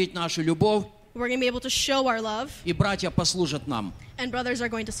проявить нашу любовь, We're going to be able to show our love, и братья послужат нам. and brothers are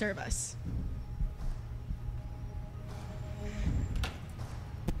going to serve us.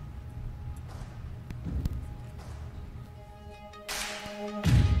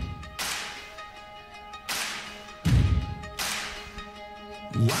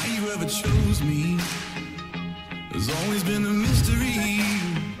 Why you ever chose me has always been a mystery.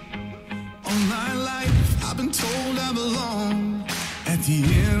 All my life I've been told I belong at the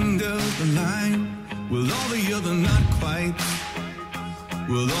end of the line, with all the other not quite,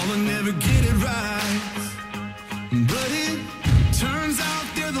 with all that never get it right. But it turns out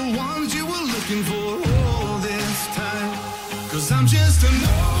they're the ones you were looking for all this time. 'Cause I'm just a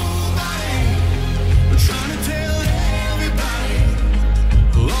nobody, trying to tell everybody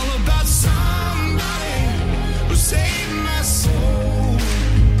all about somebody who saved my soul.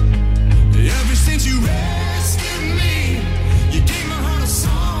 Ever since you rescued me, you gave my heart a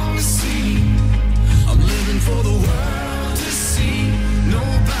song to sing. I'm living for the world to see,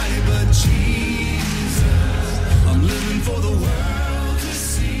 nobody but Jesus. I'm living for the world to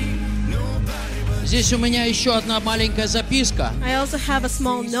see, nobody but. Здесь у меня еще одна маленькая записка. I also have a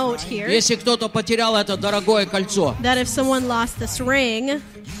small note here Если кто-то потерял это дорогое кольцо, that if someone lost this ring,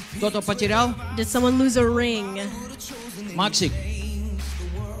 кто-то потерял? did someone lose a ring? Максик,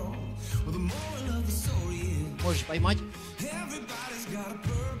 можешь поймать?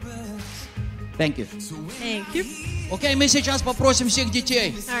 Thank you. Thank you. Окей, мы сейчас попросим всех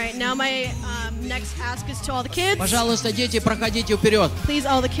детей. All right, now my next ask is to all the kids. Пожалуйста, дети, проходите вперед. Please,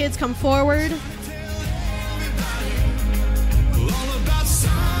 all the kids, come forward. All about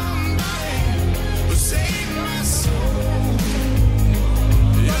somebody who saved my soul.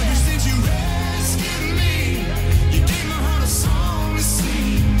 Ever since you rescued me, you gave my heart a song to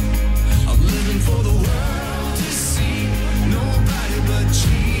sing. I'm living for the world to see, nobody but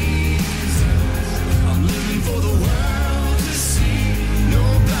Jesus. I'm living for the world to see,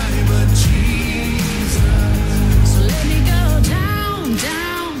 nobody but Jesus. So let me go down,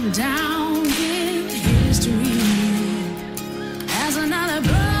 down, down in history as another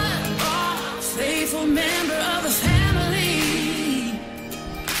blood-bought, faithful member of the family.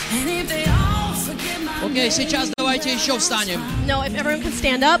 And if they all forget my Окей, сейчас давайте еще встанем. No, if everyone can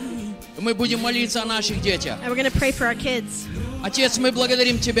stand up, Мы будем молиться о наших детях. and we're going to pray for our kids. Отец, мы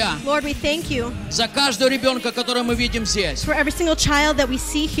благодарим Тебя Lord, we thank you за каждого ребенка, которого мы видим здесь. for every single child that we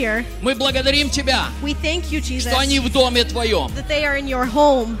see here. Мы благодарим Тебя, We thank you, Jesus, что они в доме Твоем, that they are in your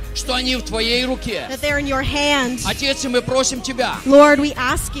home, что они в Твоей руке. that they're in your hand. Отец, и мы просим Тебя, Lord, we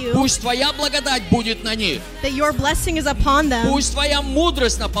ask you пусть Твоя благодать будет на них, that your blessing is upon them, пусть Твоя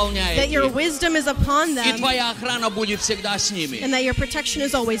мудрость наполняет that your их, wisdom is upon и them, Твоя охрана будет всегда с ними. and that your protection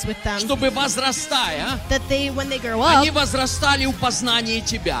is always with them. Чтобы возрастая, That they, when they grow они up, возрастали в познании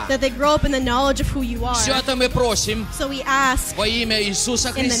Тебя. that they grow up in the knowledge of who you Все are. это мы просим So we ask во имя Иисуса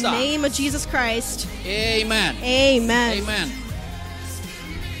in the Христа. name of Jesus Christ. Amen. Amen. Amen.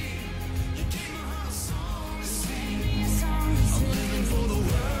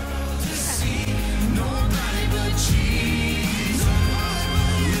 Nobody but Jesus.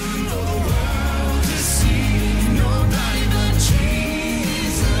 Living for the world to see, nobody but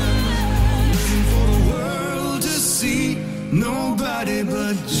Jesus. Living for the world to see, nobody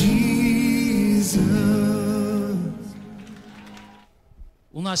but Jesus.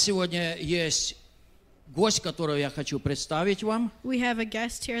 У нас сегодня есть гость, которого я хочу представить вам. We have a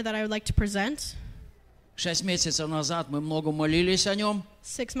guest here that I would like to present. 6 месяцев назад мы много молились о нем.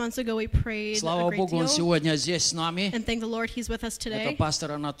 6 months ago we prayed a Слава great Богу, он deal. сегодня здесь с нами. And thank the Lord he's with us Это today.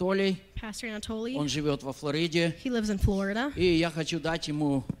 пастор Анатолий. Pastor Anatoly. Он живет во Флориде. He lives in Florida. И я хочу дать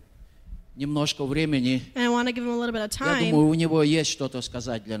ему немножко времени. And I want to give him a little bit of Я time. думаю, у него есть что-то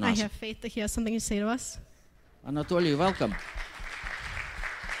сказать для I нас. have faith that he has something to say to us. Анатолий, welcome.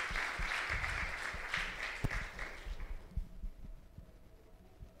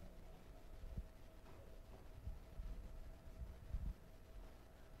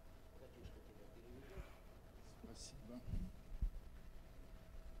 Спасибо.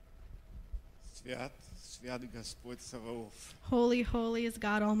 Свят, свят Господь Саваоф. Holy, holy is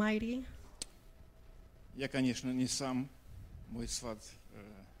God Almighty. Я, конечно, не сам, мой сват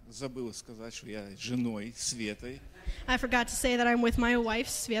забыл сказать, что я женой Светой, I forgot to say that I'm with my wife,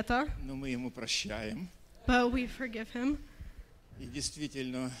 Sveta, но мы ему прощаем. but we forgive him. И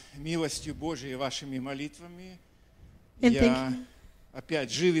действительно, милостью Божией и вашими молитвами And я опять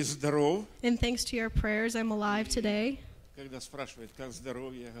жив и здоров. And thanks to your prayers, I'm alive today. Когда спрашивают, как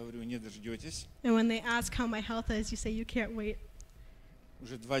здоровье, я говорю, не дождетесь. And when they ask how my health is, you say you can't wait.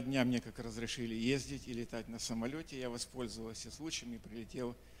 Уже 2 дня мне как разрешили ездить и летать на самолете. Я воспользовался случаем и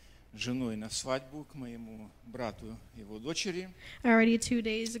прилетел с женой на свадьбу к моему брату, его дочери. Already 2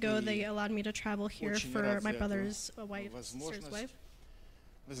 days ago, they allowed me to travel here Очень for рад my за эту brother's wife, sister's возможность. wife.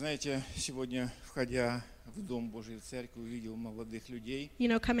 Вы знаете, сегодня, входя в Дом Божий, в церковь, увидел молодых людей. You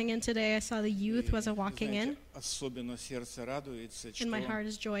know, coming in today, I saw the И, youth as I вы walking знаете, in, особенно сердце радуется, and my что, heart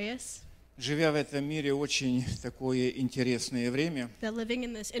is joyous живя в этом мире очень такое интересное время, that living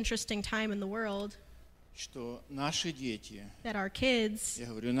in this interesting time in the world, что наши дети, that our kids, я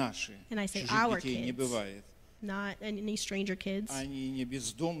говорю наши, And I say чужих our детей не kids. бывает, not any stranger kids, они не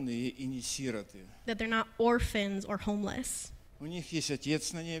бездомные и не сироты. that they're not orphans or homeless. У них есть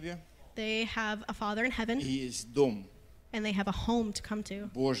Отец на небе They have a Father in и heaven, есть дом and they have a home to come to.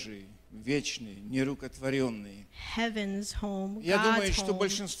 Божий, вечный, нерукотворенный. Heaven's home, Я думаю, God's что home.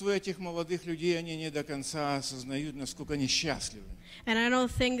 большинство этих молодых людей, они не до конца осознают, насколько они счастливы. And I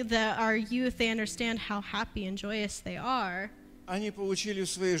don't think that our youth, they understand how happy and joyous they are. Они получили в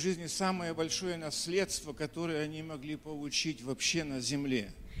своей жизни самое большое наследство, которое они могли получить вообще на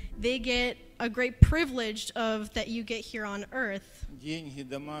земле. They get a great privilege of that you get here on earth. Деньги,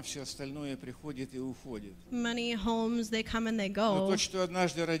 дома, все остальное приходит и уходит. Many homes, they come and they Но go. то, что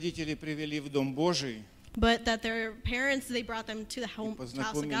однажды родители привели в Дом Божий, But that their parents, they brought them to the и house of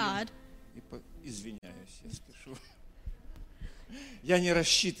познакомили, God. извиняюсь, я спешу. Я не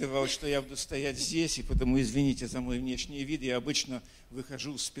рассчитывал, что я буду стоять здесь, и потому извините за мой внешний вид. Я обычно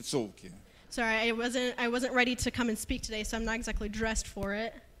выхожу в спецовке. Sorry, I wasn't ready to come and speak today, so I'm not exactly dressed for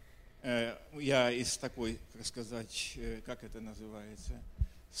it. Я из такой, как сказать, как это называется,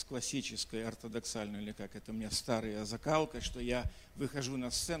 с классической, ортодоксальной, или как это, у меня старая закалка, что я выхожу на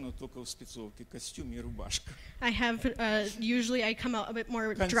сцену только в спецовке, костюме и рубашка. I have, usually I come out a bit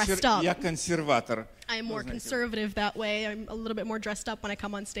more dressed up. Я консерватор. I'm more Вы знаете. conservative that way. I'm a little bit more dressed up when I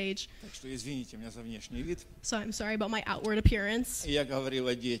come on stage. Так что извините меня за внешний вид. So I'm sorry about my outward appearance. И я говорил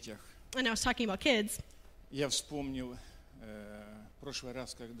о детях. And I was talking about kids. Я вспомнил в прошлый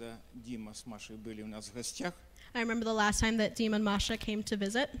раз, когда Дима с Машей были у нас в гостях. I remember the last time that Dima and Masha came to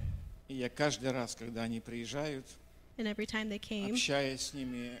visit, И я каждый раз, когда они приезжают, and every time they came общаясь с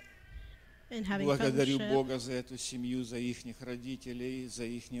ними, and having благодарю fellowship, Бога за эту семью, за их родителей, за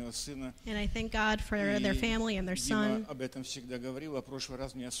их сына. and I thank God for И their family and their Дима son. об этом всегда говорил, а в прошлый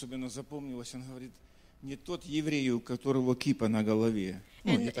раз мне особенно запомнилось, он говорит, не тот еврей, у которого кипа на голове,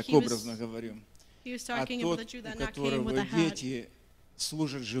 ну, And я так he was образно говорю, He was а talking тот, about the Jew у that not came которого with a hat, дети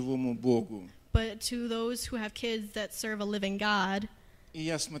служат живому Богу. but to those who have kids that serve a living God. И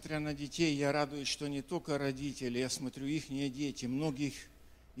я, смотря на детей, я радуюсь, что не только родители, я смотрю их дети, многих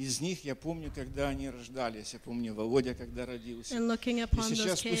из них я помню, когда они рождались. Я помню Володя, когда родился. And looking upon those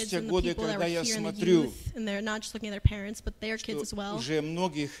сейчас, kids спустя and the годы, people that когда were я here in the смотрю, youth, and they're not just looking at their parents, but their kids as что well. уже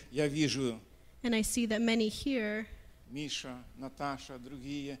многих я вижу, And I see that many here, Миша, Наташа,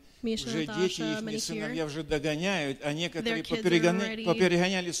 другие, Misha, уже Natasha, дети, many их сыновья here, уже догоняют, а некоторые Their kids are already-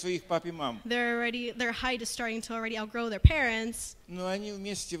 поперегоняли своих пап и мам. their height is starting to already outgrow their parents, Но они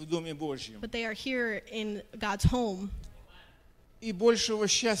вместе в Доме Божьем. but they are here in God's home. И большего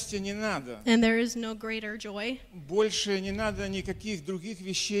счастья не надо. And there is no greater joy. Больше не надо никаких других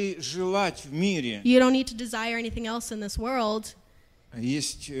вещей желать в мире. You don't need to desire anything else in this world.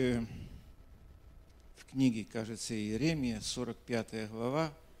 Есть в книге, кажется, Иеремия, 45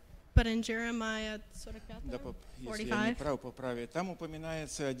 глава, But in Jeremiah да, если я не 45, прав, поправить, там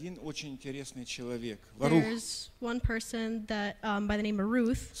упоминается один очень интересный человек, Варух. there's one person that by the name of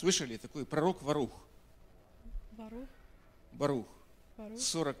Ruth. Слышали? Такой пророк Варух. Барух.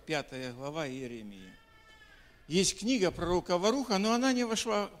 45 глава Иеремии. Есть книга пророка Варуха, но она не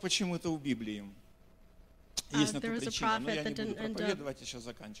вошла почему-то в Библию. Есть на то there was a причина, но я prophet не that буду didn't end up- проповедовать, я сейчас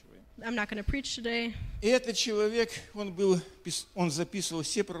заканчиваю. I'm not going to preach today. И этот человек, он записывал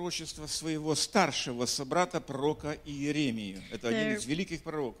все пророчества своего старшего собрата, пророка Иеремию. Это один из великих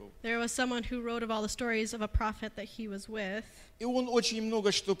пророков. There was someone who wrote of all the stories of a prophet that he was with, И он очень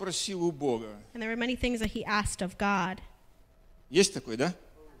много что просил у Бога. and there were many things that he asked of God. Есть такой, да?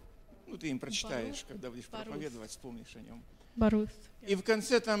 Ну, ты им прочитаешь, когда будешь Барух. проповедовать, вспомнишь о нем. Baruch. И в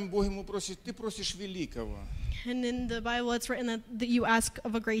конце там Бог ему просит, ты просишь великого. And in the Bible, it's written that you ask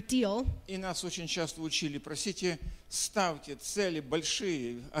of a great deal. И нас очень часто учили, просите, ставьте цели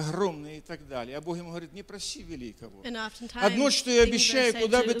большие, огромные и так далее. А Бог ему говорит, не проси великого. And oftentimes, Одно, что я things are обещаю, said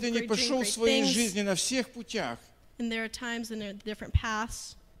куда to бы ты ни dream пошел в great своей things. жизни, на всех путях, And there are times in the different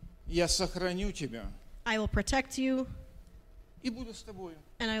paths, я сохраню тебя I will protect you, и буду с тобой.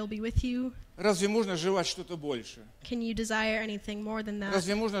 and I will be with you. Разве можно желать что-то больше? Can you desire anything more than that?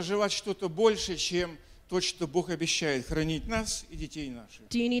 Разве можно желать что-то больше, чем то, что Бог обещает хранить нас и детей наших?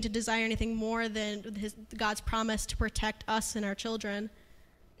 Do you need to desire anything more than God's promise to protect us and our children?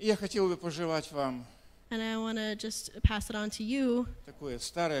 И я хотел бы пожелать вам And I want to just pass it on to you, такое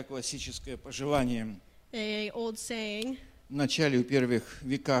старое классическое пожелание. a old saying. В начале, в первых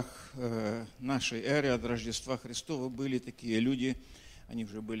веках нашей эры от Рождества Христова были такие люди, они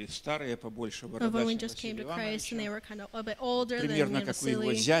уже были старые, побольше Of when we бородачи just came Василия to Christ and they Ивановича, were kind of a bit older than примерно как у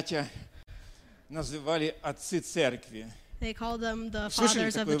его Vasily. зятя, называли отцы церкви. They called them the Слышали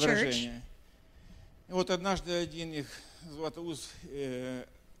fathers of такое the church. выражение? И вот однажды один их Златоуст,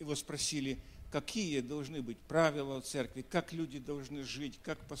 его спросили, какие должны быть правила в церкви, как люди должны жить,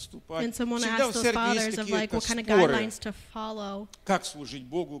 как поступать. And someone Всегда asked в those церкви fathers есть of like какие-то what kind of споры, guidelines to follow, как служить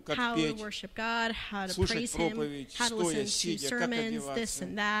Богу, как how to петь, worship God, how to слушать praise Him, проповедь, how to стоя, listen to сидя, как sermons, this одеваться.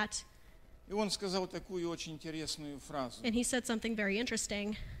 and that. И он сказал такую очень интересную фразу. And he said something very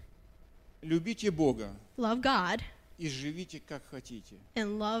interesting. Любите Бога Love God и живите как хотите.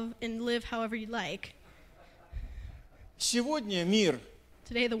 and love and live however you like. Сегодня мир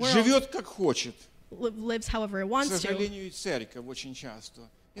Today the world живет как хочет. lives however it К wants to, сожалению, и церковь очень часто.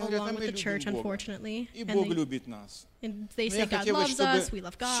 И говорят, а along мы with the church, любим Бога. unfortunately. И And Бог they, любит нас. and they Но say я God хотел бы, loves us, we чтобы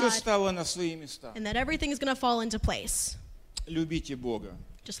love все God, стало на свои места. and that everything is going to fall into place. Любите Бога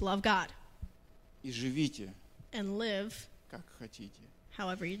Just love God и живите and live как хотите.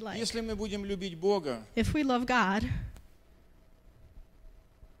 however you'd like. Если мы будем любить Бога, If we love God,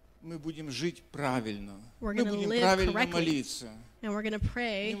 мы будем жить правильно. We're Мы gonna будем live правильно correctly. молиться. and we're going to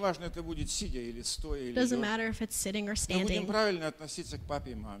pray, Неважно, это будет сидя или стоя, или doesn't лежа. matter if it's sitting or Мы будем standing, правильно относиться к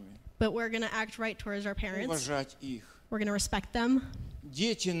папе и маме. but we're going to act right towards our parents. Уважать их. We're going to respect them.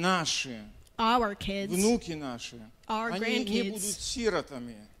 Дети наши, Our kids, внуки наши, our они не будут grandkids,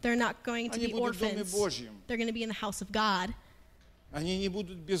 сиротами. they're not going to Они be будут в Доме orphans. Божьем. They're going to be in the house of God. Они не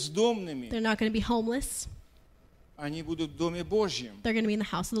будут бездомными. They're not going to be homeless. Они будут в Доме Божьем. They're going to be in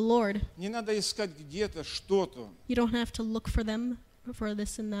the house of the Lord. Не надо искать где-то что-то. You don't have to look for them for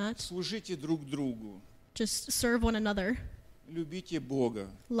this and that. Служите друг другу. Just serve one another. Любите Бога.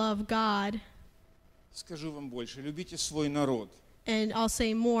 Love God. Скажу вам больше. Любите свой народ. And I'll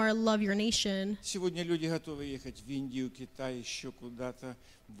say more, love your nation. Сегодня люди готовы ехать в Индию, Китай, еще куда-то,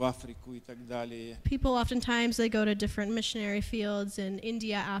 в Африку и так далее. People oftentimes, they go to different missionary fields in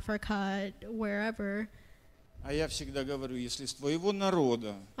India, Africa, wherever. А я всегда говорю, если с твоего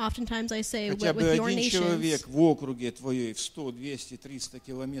народа Oftentimes I say хотя бы with your один человек nations, в округе твоей в 100, 200, 300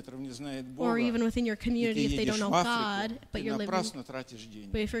 километров не знает or Бога, even within your и ты community, if they едешь don't know в God, Африку, but ты you're living. напрасно тратишь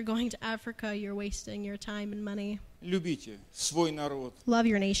деньги. But if you're going to Africa, you're wasting your time and money. Любите свой народ, Love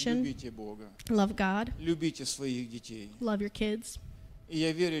your nation. любите Бога, Love God. любите своих детей. Love your kids. И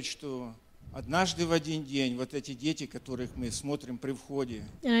я верю, что однажды в один день вот эти дети, которых мы смотрим при входе,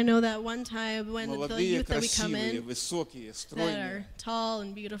 And I know that one time when the молодые, youth that we come красивые, in, высокие, that are стройные, tall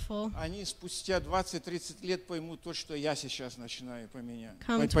and beautiful, они спустя 20-30 лет поймут то, что я сейчас начинаю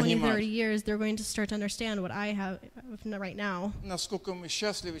come 20, 30 понимать. years, they're going to start to understand what I have right now. Насколько мы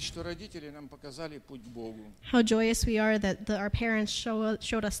счастливы, что родители нам показали путь к Богу. How joyous we are that our parents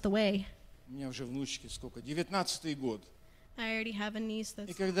showed us the way. У меня уже внучки сколько? 19-й год. I already have a niece И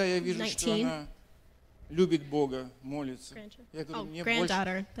that's когда я вижу, что 19. она любит Бога, молится, я oh, говорю,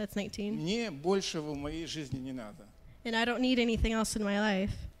 granddaughter that's 19. мне большего в моей жизни не надо. And I don't need anything else in my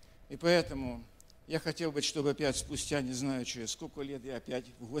life. И поэтому я хотел бы, чтобы опять спустя, не знаю, через сколько лет, я опять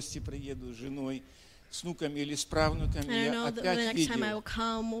в гости приеду с женой, с внуками или с правнуками, And I я know that the опять next time I will видел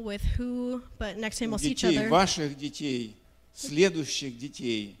come with who, but next time we'll see each детей, other. ваших детей, следующих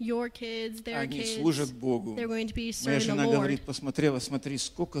детей. Your kids, their Они kids, служат Богу. they're going to be Моя serving the жена Lord. говорит, посмотрела, смотри,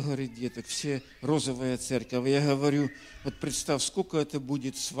 сколько, говорит, деток, все розовая церковь. Я говорю, вот представь, сколько это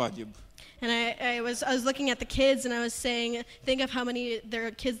будет свадеб. And I was looking at the kids and I was saying, think of how many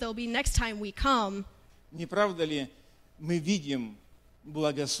their kids there'll be next time we come. Не правда ли мы видим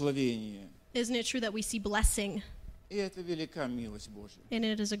благословение? Isn't it true that we see blessing? И это велика милость Божья. And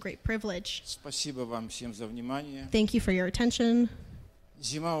it is a great privilege. Спасибо вам всем за внимание. Thank you for your attention.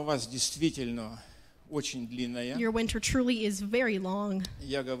 Зима у вас действительно очень длинная. Your winter truly is very long.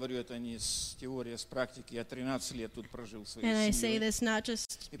 Я говорю это не с теории, а с практики. Я 13 лет тут прожил своей And I say семьей. this not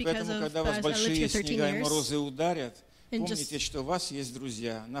just И because поэтому, of когда вас I lived большие here 13 снега и years. морозы ударят, And помните, что у вас есть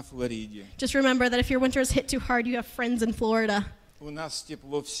друзья на Флориде. Just remember that if your winters hit too hard, you have friends in Florida. У нас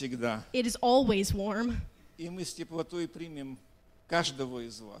тепло всегда. It is always warm. И мы с теплотой примем каждого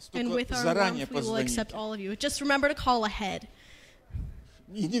из вас. And with Только our заранее warmth, we will accept позвоните. all of you. Just remember to call ahead.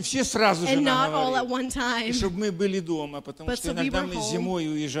 И не все сразу же And not all at наговорят. one И time. чтобы мы были дома, потому But что so we иногда were мы home. зимой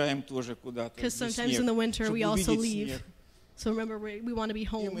уезжаем тоже куда-то. Because где sometimes снег, in the winter чтобы we also увидеть leave. снег. So remember, we want to be И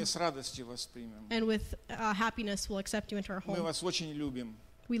home. мы с радостью вас примем. And with happiness, we'll accept you into our Мы home. вас очень любим,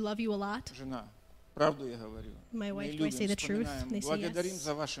 We love you a lot. жена. Правду я говорю. My Мы wife, do I say любим, the truth? вспоминаем. They say Благодарим yes.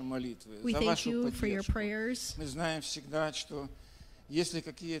 за ваши молитвы, We за thank вашу you for your поддержку. prayers. Мы знаем всегда, что если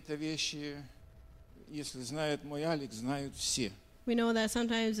какие-то вещи если знает мой Алекс, знают все. We know that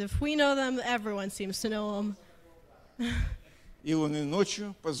sometimes if we know them, everyone seems to know them. И он и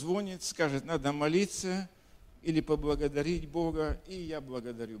ночью позвонит, скажет, надо молиться или поблагодарить Бога, и я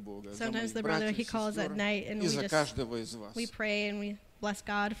благодарю Бога за Sometimes моих the brother, братьев he и calls at сестер night and и за we каждого из вас. pray and we bless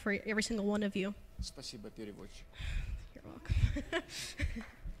God for every single one of you. Спасибо, переводчик. You're welcome.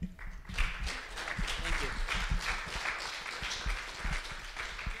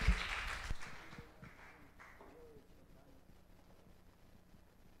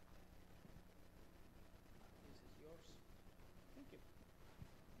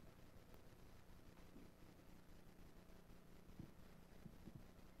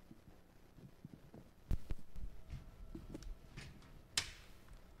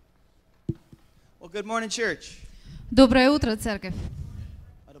 Well, good morning, church. Доброе утро, церковь.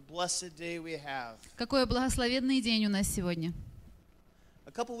 What a blessed day we have. Какой благословенный день у нас сегодня.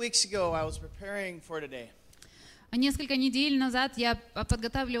 A couple weeks ago, I was preparing for today, Несколько недель назад я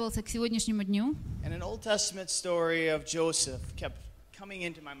подготавливался к сегодняшнему дню, and an Old Testament story of Joseph kept coming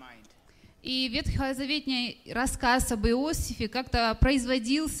into my mind. и ветхозаветный рассказ об Иосифе как-то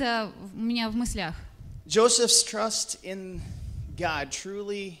производился у меня в мыслях. Joseph's trust in God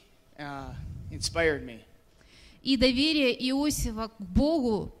truly inspired me. И доверие Иосифа к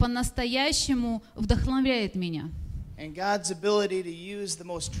Богу по-настоящему вдохновляет меня. And God's ability to use the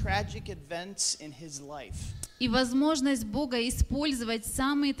most tragic events in his life И возможность Бога использовать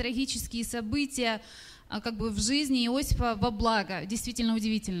самые трагические события как бы в жизни Иосифа во благо. Действительно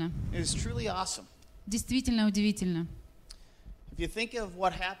удивительно. is truly awesome. Действительно удивительно. If you think of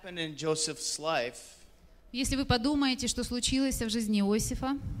what happened in Joseph's life, Если вы подумаете, что случилось в жизни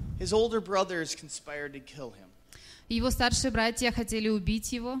Иосифа, his older brothers conspired to kill him. его старшие братья хотели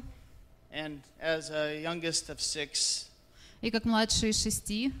убить его, And as a youngest of 6, и как младший из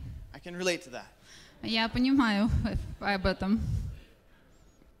 6, I can relate to that. я понимаю об этом.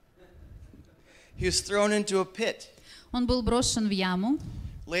 He was thrown into a pit, Он был брошен в яму,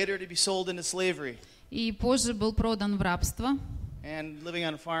 later to be sold into slavery. и позже был продан в рабство. And living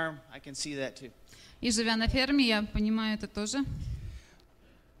on a farm, I can see that too. И живя на ферме, я понимаю это тоже.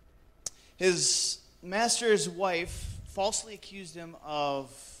 His master's wife falsely accused him of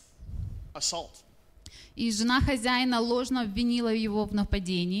assault, И жена хозяина ложно обвинила его в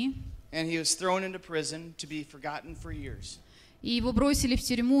нападении, and he was thrown into prison to be forgotten for years. и его бросили в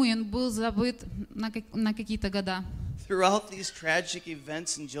тюрьму, и он был забыт на какие-то года. Throughout these tragic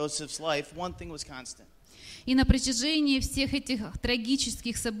events in Joseph's life, one thing was constant. И на протяжении всех этих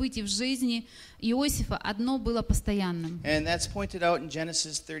трагических событий в жизни Иосифа одно было постоянным. And that's pointed out in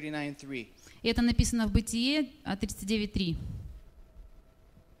Genesis 39:3. И это написано в Бытие 39:3.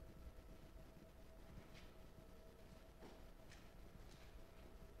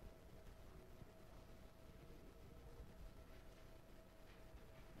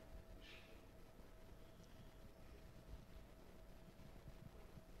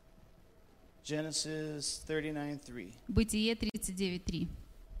 Genesis 39:3. Бытие 39:3.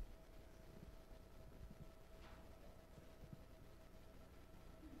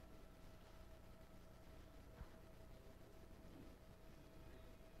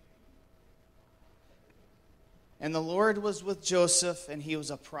 And the Lord was with Joseph, and he was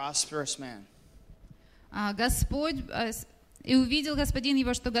a prosperous man. Господь, и увидел господин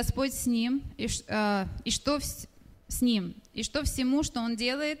его, что Господь с ним, и что с ним, и что всему, что он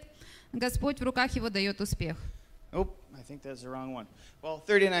делает, Господь в руках его дает успех. Oh, I think that's the wrong one. Well,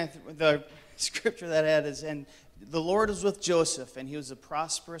 39, the scripture that I had is, and the Lord was with Joseph, and he was a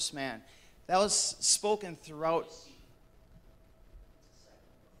prosperous man. That was spoken throughout.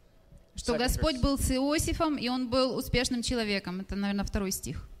 Что Господь был с Иосифом, и он был успешным человеком. Это, наверное, 2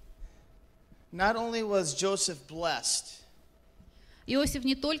 стих. Not only was Joseph blessed, Иосиф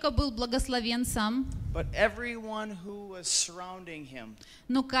не только был благословен сам, but everyone who was surrounding him,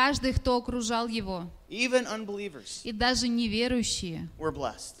 но каждый, кто окружал его, even unbelievers, и даже неверующие, were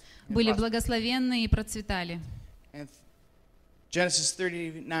blessed. and были prospered. благословенны и процветали. And Genesis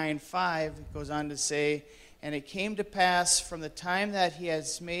 39:5 goes on to say, and it came to pass from the time that he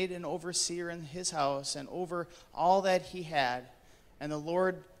has made an overseer in his house and over all that he had, and the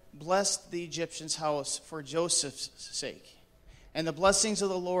Lord blessed the Egyptian's house for Joseph's sake. And the blessings of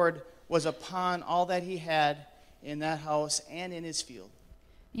the Lord was upon all that he had in that house and in his field.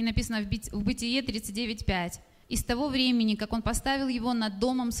 И написано в Бытие 39:5. И с того времени, как он поставил его над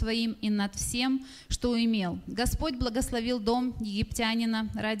домом своим и над всем, что имел, Господь благословил дом египтянина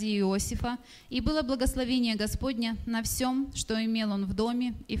ради Иосифа, и было благословение Господня на всем, что имел он в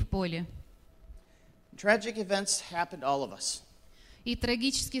доме и в поле. Tragic events happen to all of us. И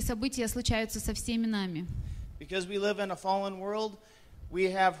трагические события случаются со всеми нами. Because we live in a fallen world,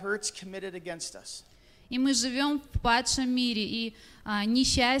 we have hurts committed against us. И мы живем в падшем мире, и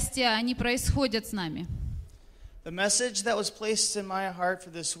несчастья, они происходят с нами. The message that was placed in my heart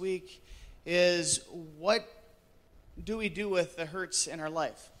for this week is, what do we do with the hurts in our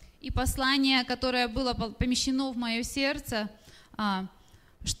life? И послание, которое было помещено в мое сердце,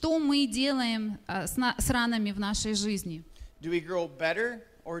 что мы делаем с ранами в нашей жизни? Do we grow better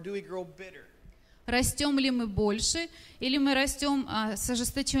or do we grow bitter? Растем ли мы больше, или мы растем с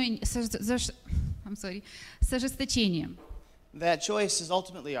ожесточением? That choice is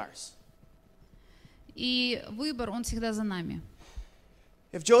ultimately ours. И выбор, он всегда за нами.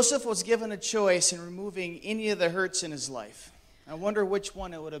 If Joseph was given a choice in removing any of the hurts in his life, I wonder which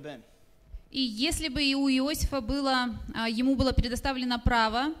one it would have been. И если бы и у Иосифа ему было предоставлено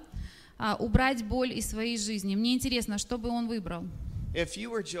право убрать боль из своей жизни, мне интересно, что бы он выбрал. If you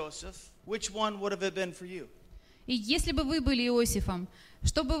were Joseph, which one would have it been for you? И если бы вы были Иосифом,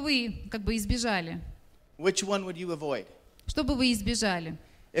 что бы вы избежали? Which one would you avoid? Что бы вы избежали?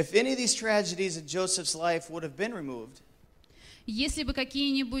 If any of these tragedies in Joseph's life would have been removed, если бы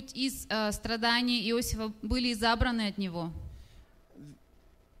какие-нибудь из страданий Иосифа были забраны от него,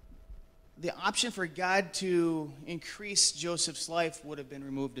 the option for God to increase Joseph's life would have been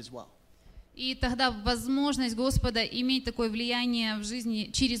removed as well. и тогда возможность Господа иметь такое влияние в жизни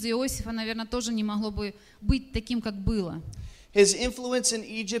через Иосифа, наверное, тоже не могло бы быть таким, как было. His influence in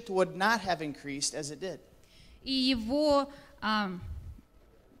Egypt would not have increased as it did. И его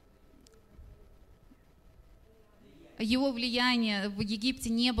влияние в Египте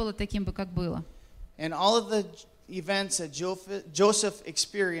не было таким, как было. And all of the events that Joseph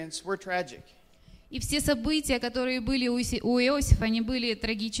experienced were tragic. И все события, которые были у Иосифа, они были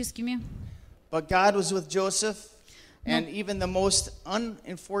трагическими. But God was with Joseph, and even the most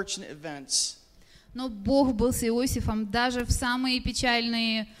unfortunate events. Но Бог был с Иосифом даже в самом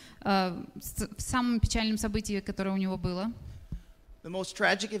печальном событии, которое у него было. The most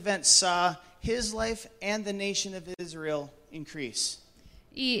tragic events saw his life and the nation of Israel increase.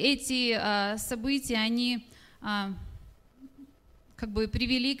 И эти события, они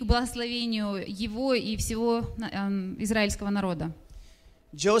привели к благословению его и всего израильского народа.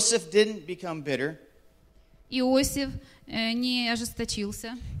 Joseph didn't become bitter. Иосиф не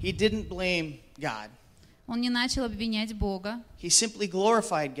ожесточился. He didn't blame God. Он не начал обвинять Бога. He simply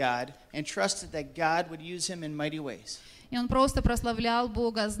glorified God and trusted that God would use him in mighty ways. И он просто прославлял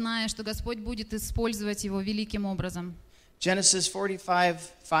Бога, зная, что Господь будет использовать его великим образом. Genesis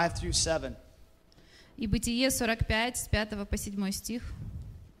 45, 5-7. И Бытие 45, с 5 по 7 стих.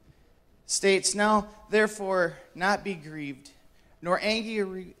 States, now therefore not be grieved, nor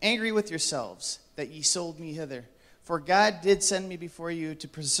angry with yourselves, that ye sold me hither. For God did send me before you to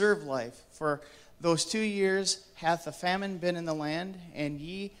preserve life. For those 2 years hath a famine been in the land, and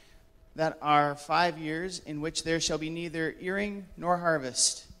ye that are 5 years, in which there shall be neither earing nor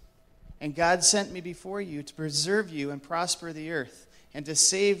harvest. And God sent me before you to preserve you and prosper the earth, and to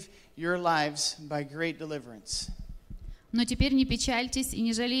save your lives by great deliverance. Но теперь не печальтесь и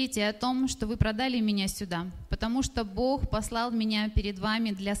не жалейте о том, что вы продали меня сюда, потому что Бог послал меня перед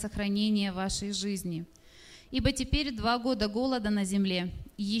вами для сохранения вашей жизни. Ибо теперь 2 года голода на земле,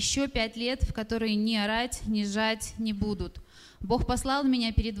 и еще 5 лет, в которые ни орать, ни жать не будут. Бог послал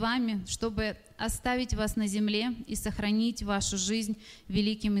меня перед вами, чтобы оставить вас на земле и сохранить вашу жизнь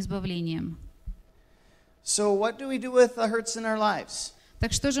великим избавлением. So what do we do with the hurts in our lives?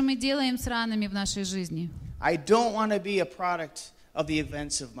 Так что же мы делаем с ранами в нашей жизни? I don't want to be a product of the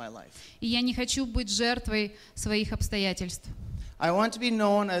events of my life. И я не хочу быть жертвой своих обстоятельств. I want to be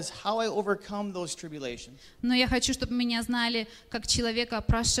known as how I overcome those tribulations. Но я хочу, чтобы меня знали как человека,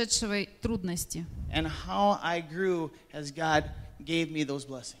 прошедшего трудности. And how I grew as God gave me those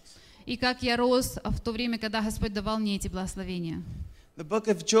blessings. И как я рос в то время, когда Господь давал мне эти благословения. The book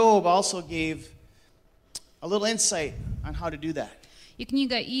of Job also gave a little insight on how to do that. И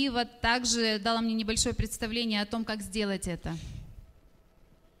книга Иова также дала мне небольшое представление о том, как сделать это.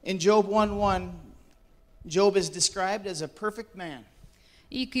 In Job 1:1, Job is described as a perfect man.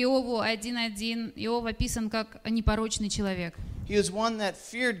 И к Иову 1:1 Иов описан как непорочный человек. He was one that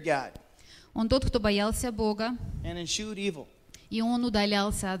feared God Он тот, кто боялся Бога, and eschewed evil. и он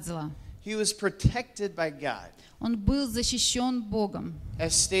удалялся от зла. He was protected by God, Он был защищен Богом.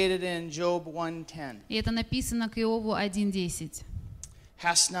 as stated in Job 1:10. И это написано к Иову 1:10.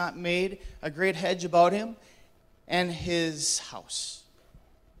 Hast not made a great hedge about him and his house,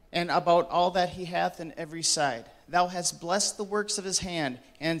 and about all that he hath in every side. Thou hast blessed the works of his hand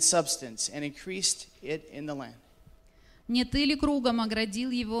and substance, and increased it in the land. Не ты ли кругом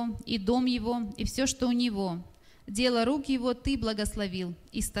оградил его, и дом его, и все, что у него? Дело рук его ты благословил,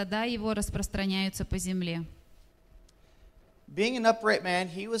 и стада его распространяются по земле». Being an upright man,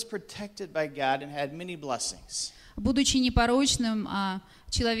 he was protected by God and had many blessings. Будучи непорочным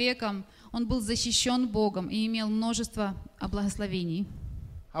человеком, он был защищен Богом и имел множество благословений.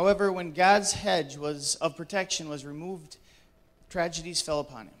 However, when God's hedge of protection was removed, tragedies fell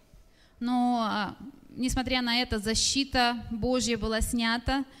upon him. Но, несмотря на это, защита Божья была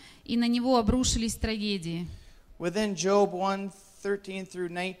снята, и на него обрушились трагедии. Within Job 1:13 through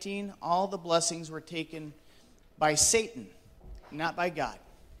 19, all the blessings were taken by Satan, not by God.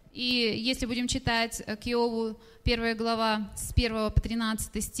 И если будем читать к Иову 1 глава с 1 по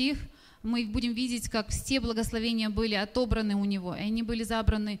 13 стих, мы будем видеть, как все благословения были отобраны у него, и они были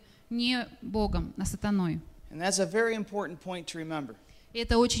забраны не Богом, а сатаной. And that's a very important point to remember. И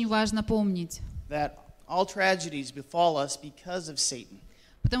это очень важно помнить. That all tragedies befall us because of Satan.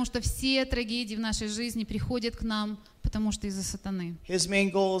 Потому что все трагедии в нашей жизни приходят к нам, потому что из-за сатаны. His main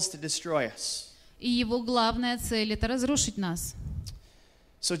goal is to destroy us. И его главная цель — это разрушить нас.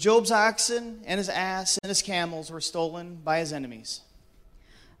 So Job's oxen and his ass and his camels were stolen by his enemies.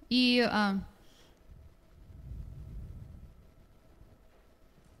 И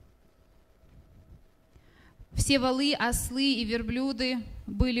все волы, ослы и верблюды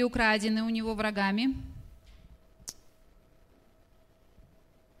были украдены у него врагами.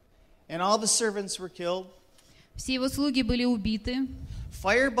 And all the servants were killed. Все его слуги были убиты.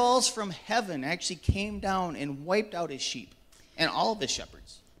 Fireballs from heaven actually came down and wiped out his sheep and all of his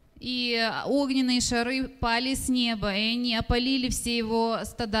shepherds. И огненные шары пали с неба, и они опалили все его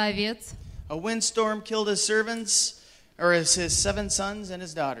стада овец. A windstorm killed his servants, or his 7 sons and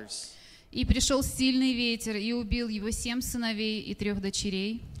his daughters. И пришел сильный ветер и убил его 7 сыновей и 3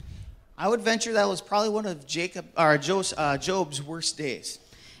 дочерей. I would venture that was probably one of Job's worst days.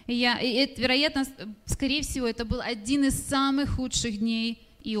 Вероятно, скорее всего, это был один из самых худших дней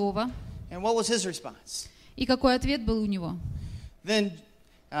Иова. And what was his response? И какой ответ был у него? Then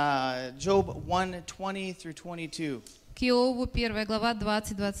Job 1:20 through 22. К Иову 1 глава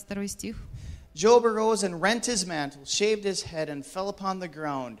 20-22 стих. Job arose and rent his mantle, shaved his head, and fell upon the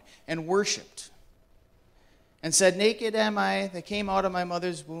ground, and worshipped, and said, Naked am I that came out of my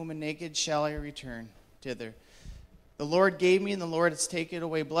mother's womb, and naked shall I return thither. The Lord gave me, and the Lord has taken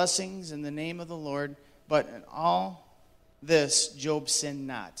away blessings in the name of the Lord. But in all this Job sinned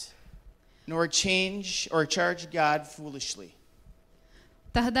not, nor charged God foolishly.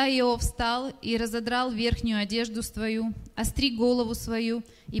 Тогда Иов встал и разодрал верхнюю одежду свою, остриг голову свою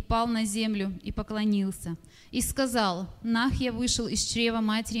и пал на землю и поклонился. И сказал: «Нах я вышел из чрева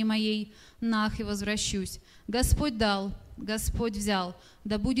матери моей, нах и возвращусь. Господь дал, Господь взял,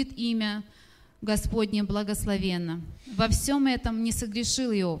 да будет имя Господне благословенно». Во всем этом не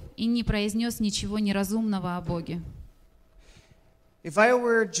согрешил Иов и не произнес ничего неразумного о Боге. If I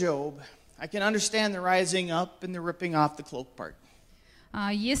were Job, I can understand the rising up and the ripping off the cloak part.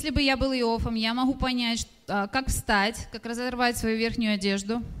 Если бы я был Иовом, я могу понять, как встать, как разорвать свою верхнюю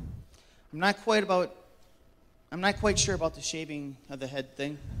одежду. I'm not quite sure about the shaving of the head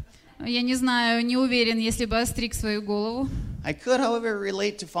thing. Я не знаю, не уверен, если бы остриг свою голову. I could, however,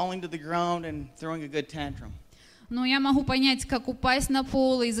 relate to falling to the ground and throwing a good tantrum. Но я могу понять, как упасть на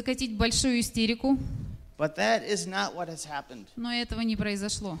пол и закатить большую истерику. But that is not what has happened. Но этого не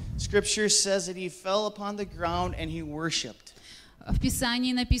произошло. Scripture says that he fell upon the ground and he worshipped. В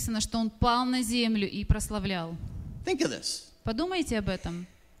Писании написано, что он пал на землю и прославлял. Think of this. Подумайте об этом.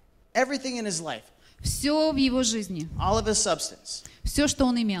 Everything in his life, Все в его жизни, all of his substance, все, что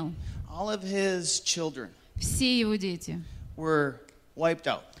он имел, all of his children все его дети, were wiped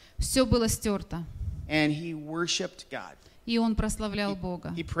out. все было стерто. And he worshipped God. И он прославлял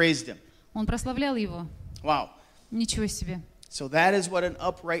Бога. He praised him. Он прославлял его. Wow. Ничего себе. So that is what an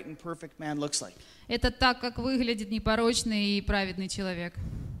upright and perfect man looks like. Это так, как выглядит непорочный и праведный человек.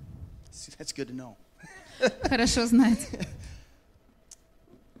 That's good to know. Хорошо знать.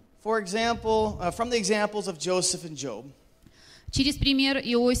 For example, from the examples of Joseph and Job, Через пример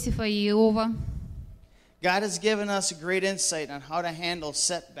Иосифа и Иова God has given us a great insight on how to handle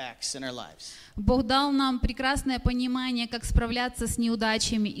setbacks in our lives. Бог дал нам прекрасное понимание, как справляться с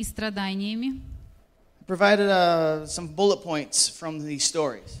неудачами и страданиями. Provided some bullet points from these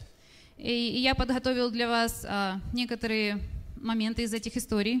stories. И я подготовил для вас некоторые моменты из этих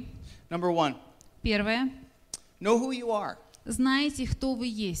историй. Number 1. Первое. Know who you are. Знайте, кто вы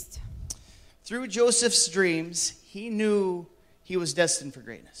есть. Through Joseph's dreams, he knew he was destined for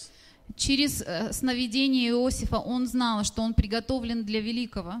greatness. Через сновидение Иосифа он знал, что он приготовлен для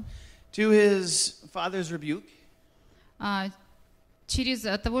великого. To his father's rebuke, через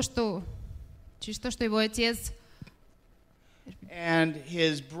то, что его отец, and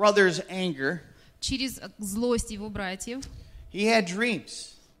his brother's anger, через злость его братьев, he had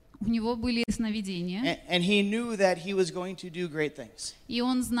dreams. у него были сновидения, And he knew that he was going to do great things. и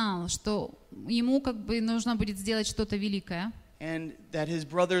он знал, что ему как бы нужно будет сделать что-то великое. And that his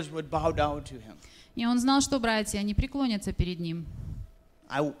brothers would bow down to him. И он знал, что братья, они преклонятся перед ним.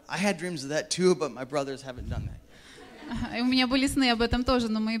 I had dreams of that too, but my brothers haven't done that. И у меня были сны об этом тоже,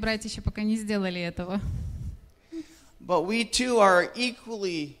 но мои братья еще пока не сделали этого. But we too are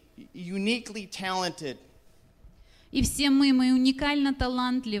equally, uniquely talented. И все мы уникально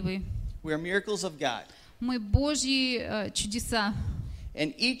талантливы. We are miracles of God. Мы Божьи чудеса.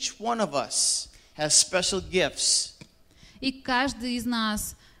 And each one of us has special gifts И каждый из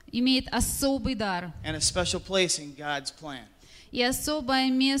нас имеет особый дар and a special place in God's plan. и особое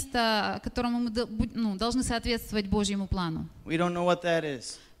место, которому мы должны соответствовать Божьему плану. We don't know what that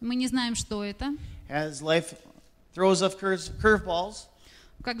is. Мы не знаем, что это. As life throws us curveballs,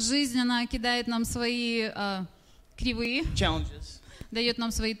 Как жизнь, она кидает нам свои кривые, challenges, дает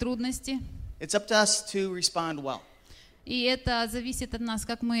нам свои трудности. it's up to us to respond well И это зависит от нас,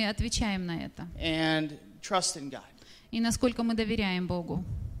 как мы отвечаем на это. and trust in God. И насколько мы доверяем Богу.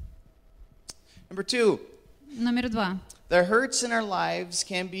 Number 2, Номер 2. the hurts in our lives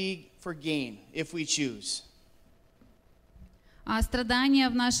can be for gain if we choose. А страдания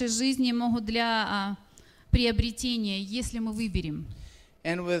в нашей жизни могут для приобретения, если мы выберем.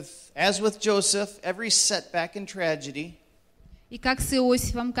 And as with Joseph, every setback and tragedy И как с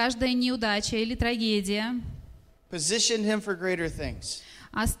Иосифом, каждая неудача или трагедия positioned him for greater things.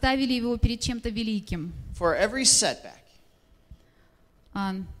 оставили его перед чем-то великим. For every setback,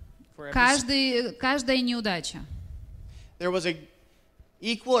 for every Каждая неудача there was a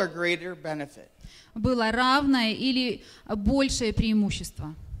equal or greater benefit. было равное или большее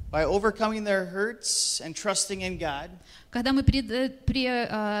преимущество. By overcoming their hurts and trusting in God, Когда мы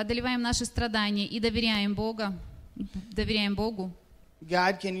преодолеваем наши страдания и доверяем Богу,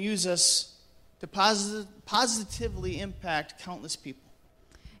 God can use us to positively impact countless people.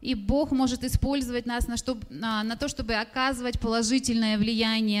 и Бог может использовать нас на то, чтобы оказывать положительное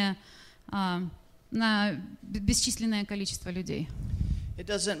влияние на бесчисленное количество людей. It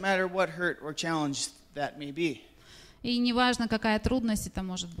doesn't matter what hurt or challenge that may be. И неважно, какая трудность это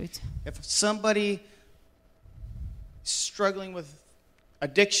может быть. If somebody struggling with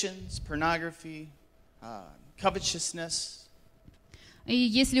addictions, pornography, covetousness, И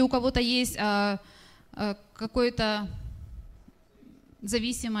если у кого-то есть какая-то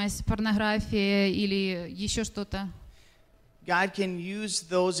зависимость, порнография или еще что-то, God can use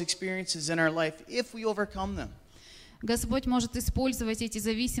those experiences in our life if we overcome them. Господь может использовать эти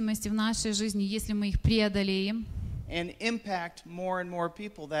зависимости в нашей жизни, если мы их преодолеем. And impact more and more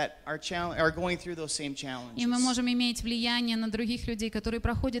people that are going through those same challenges. И мы можем иметь влияние на других людей, которые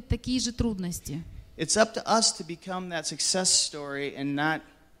проходят такие же трудности. It's up to us to become that success story and not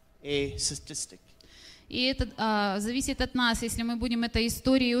a statistic. И это зависит от нас, если мы будем этой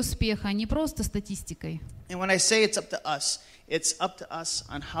историей успеха, а не просто статистикой. And when I say it's up to us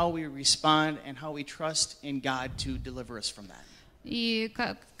on how we respond and how we trust in God to deliver us from that. И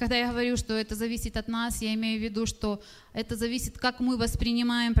когда я говорю, что это зависит от нас, я имею в виду, что это зависит, как мы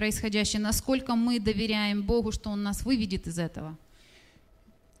воспринимаем происходящее, насколько мы доверяем Богу, что Он нас выведет из этого.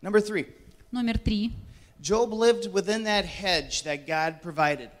 Number 3. Номер 3. Job lived within that hedge that God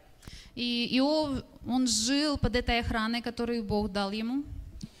provided. И Иов, он жил под этой охраной, которую Бог дал ему.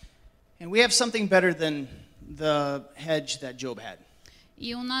 And we have something better than the hedge that Job had.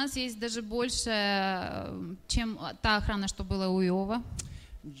 И у нас есть даже больше, чем та охрана, что была у Иова.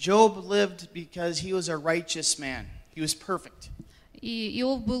 Job lived because he was a righteous man. He was perfect. И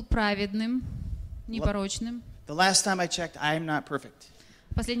Иов был праведным, непорочным. The last time I checked, I am not perfect.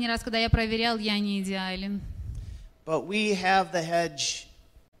 Последний раз, когда я проверял, я не идеален. But we have the hedge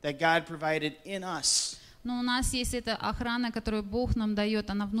that God provided in us. Но у нас есть эта охрана, которую Бог нам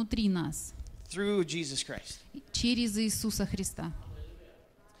дает, она внутри нас. Through Jesus Christ. Через Иисуса Христа.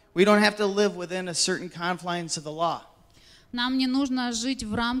 We don't have to live within a certain confines of the law. Нам не нужно жить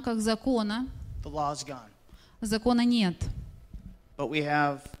в рамках закона. The law is gone. Закона нет. But we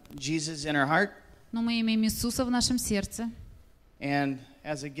have Jesus in our heart. Но мы имеем Иисуса в нашем сердце. And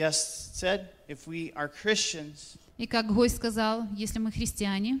as a guest said, if we are Christians, И как гость сказал, если мы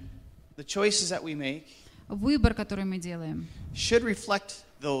христиане, the choices that we make выбор, который мы делаем, should reflect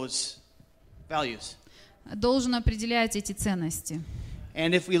those values. должен определять эти ценности.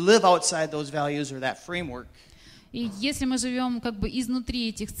 And if we live outside those values or that framework, И если мы живем как бы изнутри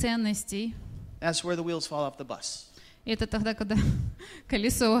этих ценностей, that's where the wheels fall off the bus. Это тогда, когда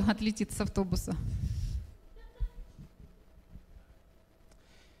колесо отлетит с автобуса.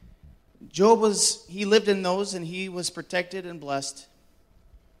 He lived in those and he was protected and blessed.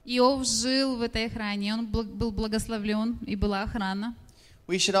 Иов жил в этой охране, он был благословлен, и была охрана.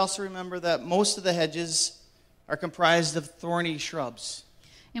 We should also remember that most of the hedges are comprised of thorny shrubs.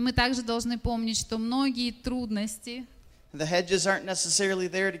 И мы также должны помнить, что многие трудности, The hedges aren't necessarily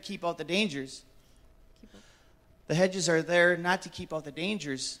there to keep out the dangers. The hedges are there not to keep out the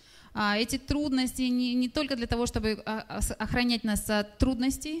dangers, эти трудности не только для того, чтобы охранять нас от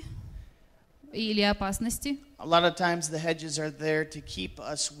трудностей или опасностей. a lot of times the hedges are there to keep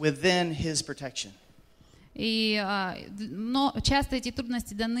us within His protection. Но часто эти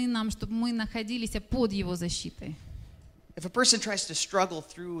трудности даны нам, чтобы мы находились под Его защитой. If a person tries to struggle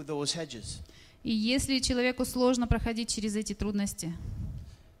through those hedges, И если человеку сложно проходить через эти трудности,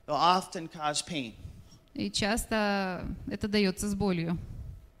 they'll often cause pain. и часто это дается с болью,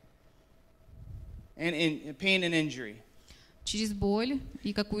 And pain and injury. через боль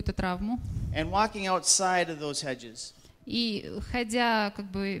и какую-то травму. And walking outside of those hedges, И ходя как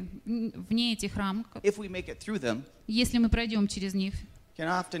бы вне этих рамок, if we make it through them, если мы пройдем через них, can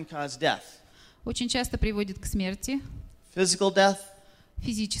often cause death. очень часто приводит к смерти, Physical death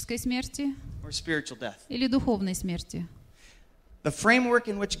физической смерти or spiritual death. или духовной смерти. The framework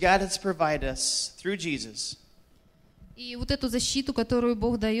in which God has provided us through Jesus И вот эту защиту, которую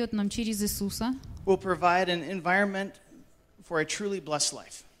Бог дает нам через Иисуса, will provide an environment for a truly blessed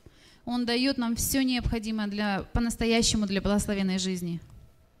life. Он дает нам все необходимое по-настоящему для благословенной жизни.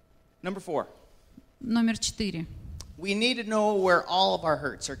 Number 4, Номер 4. we need to know where all of our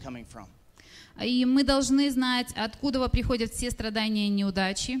hurts are coming from. И мы должны знать, откуда приходят все страдания и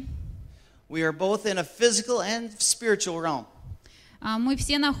неудачи. We are both in a physical and spiritual realm. Мы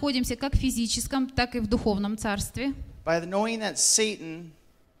все находимся как в физическом, так и в духовном царстве. By knowing that Satan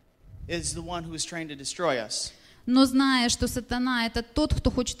is the one who is trying to destroy us, Но зная, что сатана — это тот, кто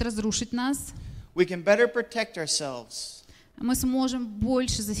хочет разрушить нас, we can better protect ourselves мы сможем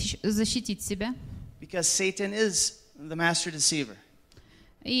больше защитить себя. because Satan is the master deceiver.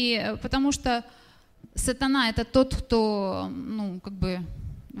 И потому что сатана — это тот, кто, как бы,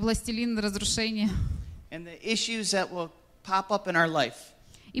 властелин разрушения. And the issues that will pop up in our life,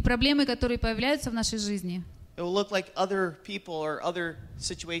 И проблемы, которые появляются в нашей жизни, it will look like other people or other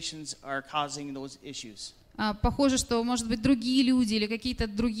situations are causing those issues. Похоже, что, может быть, другие люди или какие-то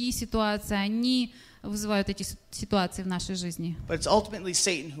другие ситуации, они вызывают эти ситуации в нашей жизни. But it's ultimately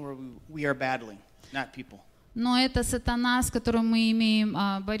Satan who we are battling, not people. Но это сатана, с которым мы имеем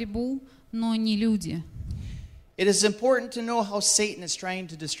борьбу, но не люди. It is important to know how Satan is trying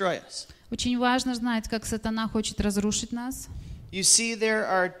to destroy us. Очень важно знать, как сатана хочет разрушить нас. You see, there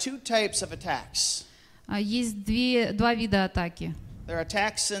are two types of attacks. Есть два вида атаки. There are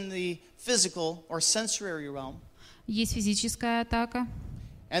attacks in the physical or sensory realm, Есть физическая атака,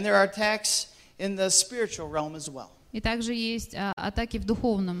 and there are attacks in the spiritual realm as well. и также есть атаки в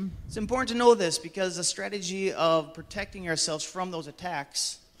духовном. It's important to know this because the strategy of protecting ourselves from those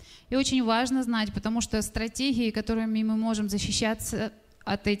attacks И очень важно знать, потому что стратегии, которыми мы можем защищаться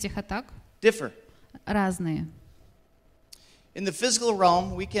от этих атак, differ. разные. In the physical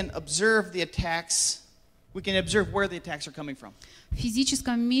realm, we can observe the attacks. We can observe where the attacks are coming from. В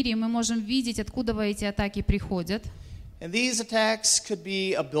физическом мире мы можем видеть, откуда эти атаки приходят. And these attacks could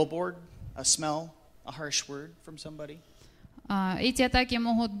be a billboard, a smell, a harsh word from somebody. Эти атаки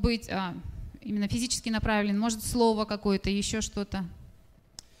могут быть именно физически направлены, может, слово какое-то, еще что-то.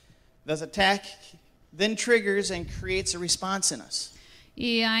 This attack then triggers and creates a response in us.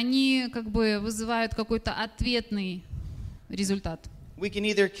 И они как бы вызывают какой-то ответный результат. We can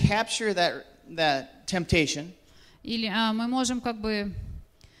either capture that temptation, Или мы можем как бы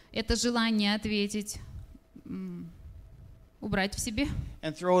это желание ответить, убрать в себе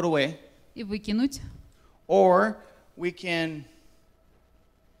and throw it away, и выкинуть. or we can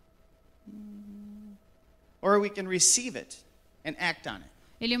receive it and act on it.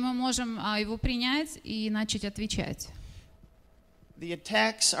 Или мы можем его принять и начать отвечать. The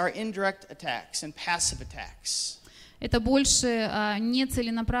attacks are indirect attacks and passive attacks. Это больше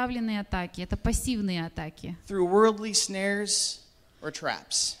нецеленаправленные атаки, это пассивные атаки. Through worldly snares or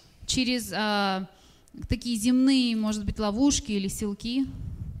traps. Через такие земные, может быть, ловушки или силки.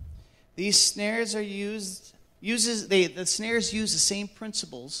 These snares are the snares use the same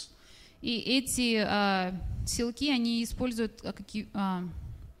principles И эти силки, они используют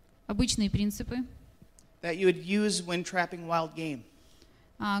обычные принципы. that you would use when trapping wild game.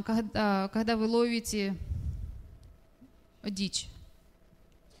 Когда вы ловите дичь.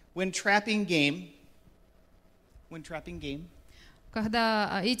 When trapping game, when trapping game,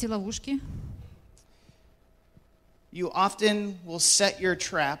 когда эти ловушки, you often will set your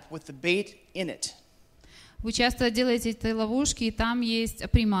trap with the bait in it. вы часто делаете эти ловушки, и там есть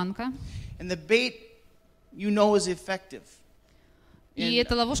приманка. And the bait, you know, is effective. И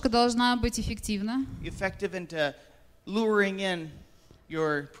эта ловушка должна быть эффективна, Effective into luring in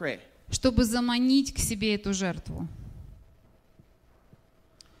your prey. чтобы заманить к себе эту жертву.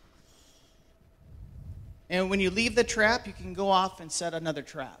 And when you leave the trap, you can go off and set another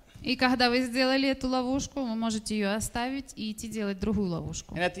trap. И когда вы сделали эту ловушку, вы можете ее оставить и идти делать другую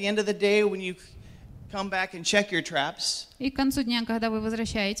ловушку. And at the end of the day, when you come back and check your traps, И к концу дня, когда вы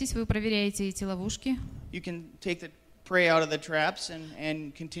возвращаетесь, вы проверяете эти ловушки, you can take the prey out of the traps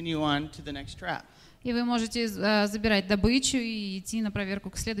and continue on to the next trap. и вы можете забирать добычу и идти на проверку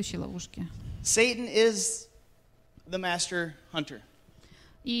к следующей ловушке. Satan is the master hunter.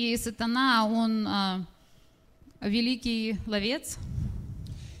 И сатана, он великий ловец,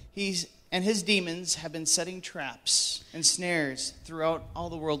 And his demons have been setting traps and snares throughout all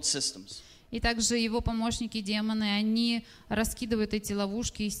the world systems. и также его помощники демоны, они раскидывают эти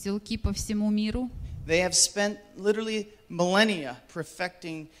ловушки и стрелки по всему миру. They have spent literally millennia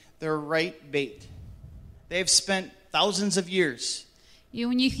perfecting their right bait. They have spent thousands of years И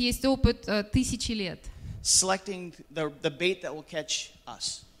у них есть опыт тысячи лет selecting the bait that will catch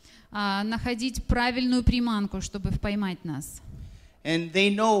us. Находить правильную приманку, чтобы поймать нас. And they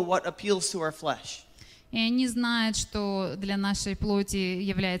know what appeals to our flesh. И они знают, что для нашей плоти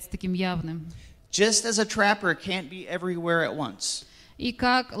является таким явным. Just as a trapper can't be everywhere at once, И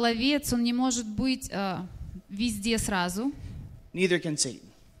как ловец, он не может быть везде сразу. neither can Satan.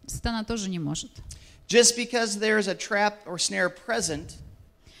 Сатана тоже не может. Just because there is a trap or snare present,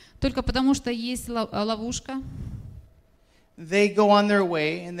 Только потому, что есть ловушка, they go on their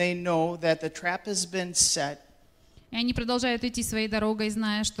way and they know that the trap has been set и они продолжают идти своей дорогой,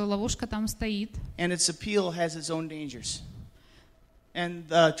 зная, что ловушка там стоит. and its appeal has its own dangers. And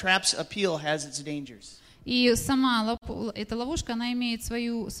the trap's appeal has its dangers. И сама эта ловушка, она имеет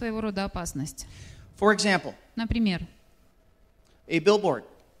своего рода опасность. For example, Например, a billboard.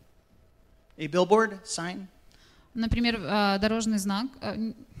 A billboard sign. например, дорожный знак,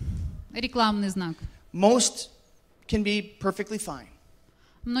 рекламный знак. Most can be perfectly fine.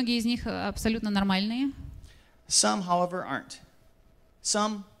 Многие из них абсолютно нормальные, Some, however, aren't.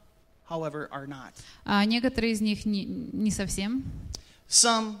 Some, however, are not. а некоторые из них не совсем.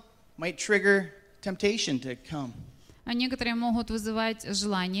 Some might trigger temptation to come. А некоторые могут вызывать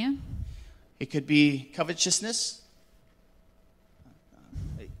желание. It could be covetousness.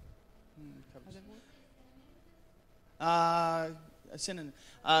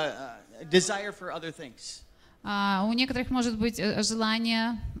 Desire for other things. У некоторых может быть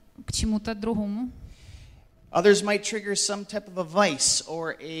желание к чему-то другому. Others might trigger some type of a vice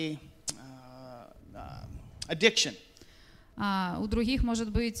or a addiction. У других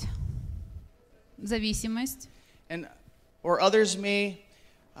может быть зависимость. Or others may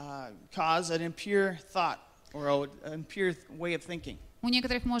cause an impure thought or an impure way of thinking. У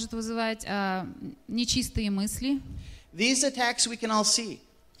некоторых может вызывать нечистые мысли. These attacks we can all see.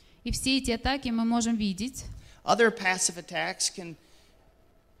 И все эти атаки мы можем видеть. Other passive attacks can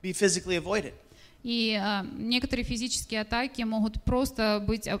be physically avoided. И некоторые физические атаки могут просто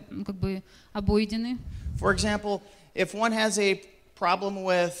быть как бы обойдены. For example, if one has a problem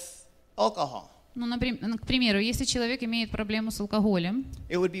with alcohol, Ну, например, к примеру, если человек имеет проблему с алкоголем,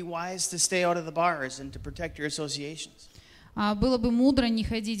 it would be wise to stay out of the bars and to protect your associations. было бы мудро не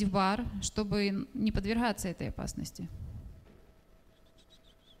ходить в бар, чтобы не подвергаться этой опасности.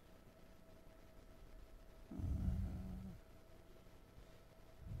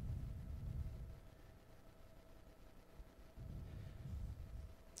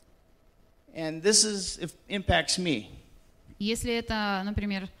 And this impacts me. Если это,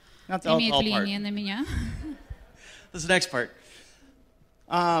 например, Not the имеет alcohol влияние part. на меня, This is the next part.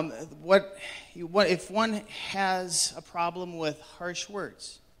 What if one has a problem with harsh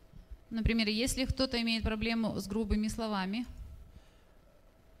words? например, если кто-то имеет проблему с грубыми словами,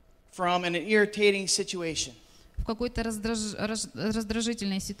 From an irritating situation. в какой-то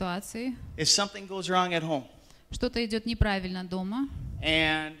раздражительной ситуации, If something goes wrong at home что-то идет неправильно дома,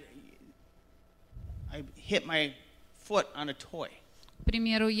 and I hit my foot on a toy, к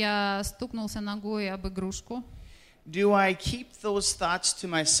примеру, я стукнулся ногой об игрушку, do I keep those thoughts to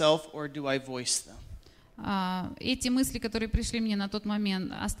myself or do I voice them? Эти мысли, которые пришли мне на тот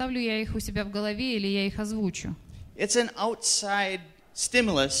момент, оставлю я их у себя в голове или я их озвучу? It's an outside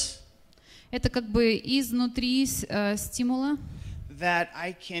stimulus Это как бы изнутри стимула, that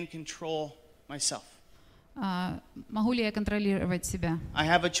I can control myself. Могу ли я контролировать себя? I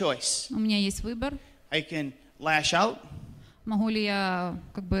have a choice. У меня есть выбор. I can lash out, Могу ли я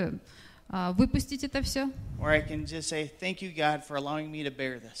выпустить это все? or I can just say, thank you, God, for allowing me to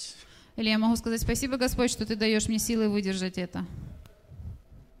bear this. Или я могу сказать: спасибо, Господь, что Ты даешь мне силы выдержать это.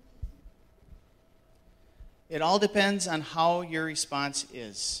 It all depends on how your response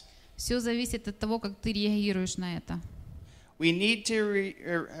is. Все зависит от того, как ты реагируешь на это. We need to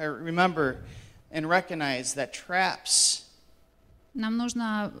remember and recognize that traps Нам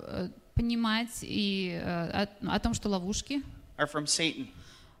нужно понимать о том, что ловушки, are from Satan,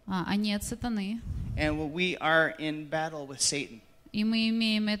 они от сатаны. and we are in battle with Satan, И мы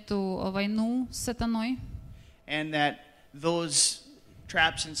имеем эту войну с сатаной. and that those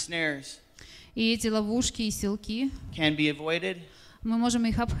traps and snares И эти ловушки и силки, can be avoided мы можем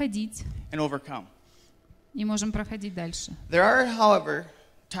их обходить and overcome. и можем проходить дальше. There are, however,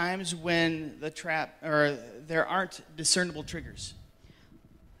 times when the trap, or there aren't discernible triggers.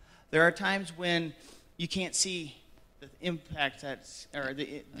 There are times when you can't see the impact that's, or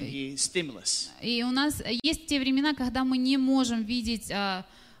the stimulus. И у нас есть те времена, когда мы не можем видеть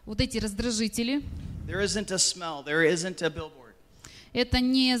вот эти раздражители. There isn't a smell, there isn't a billboard. Это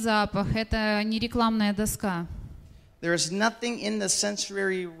не запах, это не рекламная доска. There is nothing in the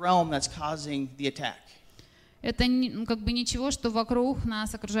sensory realm that's causing the attack. Это как бы ничего, что вокруг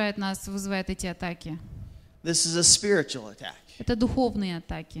нас, окружает нас, вызывает эти атаки. This is a spiritual attack. Это духовные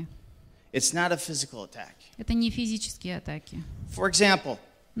атаки. It's not a physical attack. Это не физические атаки. For example,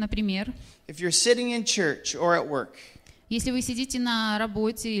 Например, if you're sitting in church or at work, если вы сидите на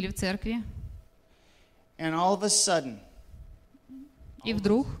работе или в церкви, and all of a sudden, и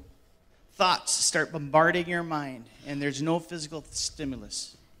вдруг thoughts start bombarding your mind, and there's no physical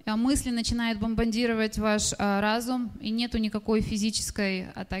stimulus. мысли начинают бомбардировать ваш разум, и нету никакой физической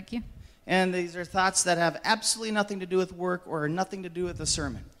атаки. And these are thoughts that have absolutely nothing to do with work or nothing to do with the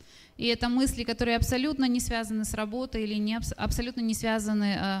sermon. И это мысли, которые абсолютно не связаны с работой или абсолютно не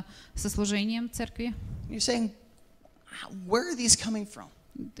связаны со служением в церкви. You're saying, where are these coming from?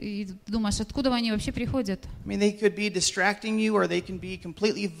 И ты думаешь, откуда они вообще приходят? I mean, they could be distracting you, or they can be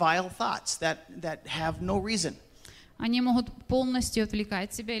completely vile thoughts that have no reason. Они могут полностью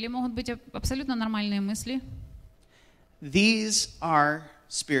отвлекать себя, или могут быть абсолютно нормальные мысли. These are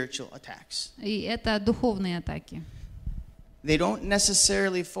spiritual attacks. И это духовные атаки. They don't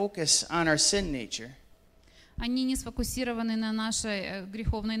necessarily focus on our sin nature. Они не сфокусированы на нашей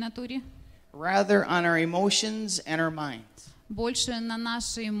греховной натуре, Rather on our emotions and our mind. больше на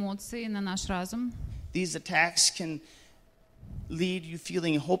наши эмоции, на наш разум. These attacks can lead you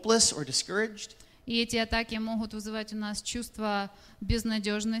feeling hopeless or discouraged. И эти атаки могут вызывать у нас чувство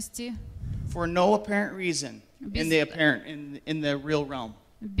безнадежности, For no apparent reason in the real realm.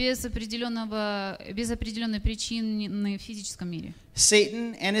 без определенной причины в физическом мире.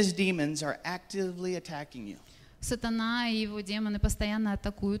 Satan and his demons are actively attacking you. Сатана и его демоны постоянно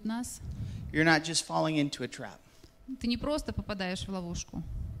атакуют нас. You're not just falling into a trap. Ты не просто попадаешь в ловушку.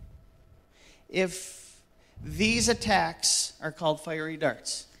 If these attacks are called fiery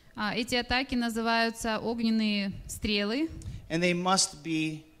darts, Эти атаки называются огненные стрелы, and they must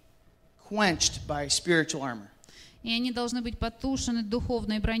be quenched by spiritual armor. и они должны быть потушены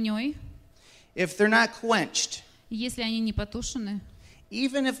духовной броней. If they're not quenched, Если они не потушены,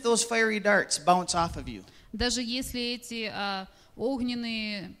 even if those fiery darts bounce off of you, даже если эти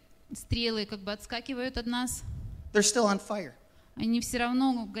огненные стрелы как бы отскакивают от нас, they're still on fire. они все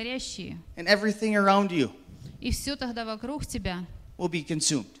равно горящие. And everything around you И все тогда вокруг тебя will be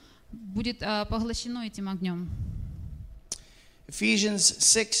consumed. будет поглощено этим огнем. Ephesians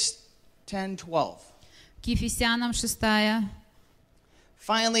 6:10-12. К Ефесянам 6.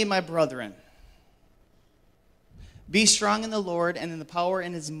 Finally, my brethren, be strong in the Lord and in the power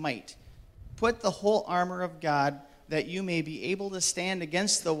in his might. Put the whole armor of God that you may be able to stand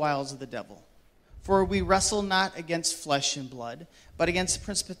against the wiles of the devil. For we wrestle not against flesh and blood, but against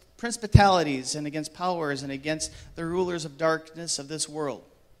principalities and against powers and against the rulers of darkness of this world,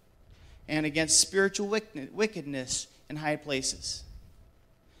 and against spiritual wickedness in high places.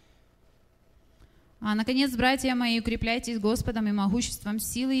 Наконец, братья мои, укрепляйтесь Господом и могуществом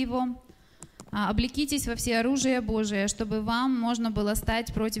силы Его. Облекитесь во всеоружие Божие, чтобы вам можно было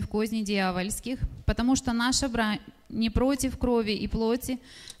стать против козней дьявольских, потому что наша брань не против крови и плоти,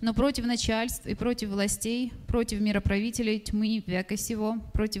 но против начальств и против властей, против мироправителей тьмы века сего,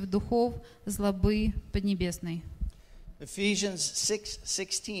 против духов злобы поднебесной. Ephesians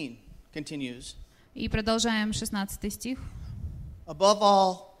 6:16 continues. И продолжаем 16 стих. Above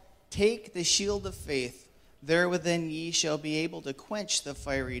all, take the shield of faith, therewithin ye shall be able to quench the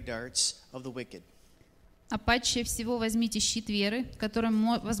fiery darts of the wicked. А паче всего возьмите щит веры,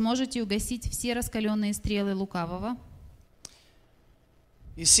 которым вы сможете угасить все раскаленные стрелы лукавого.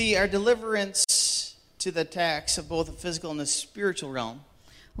 You see, our deliverance to the attacks of both the physical and the spiritual realm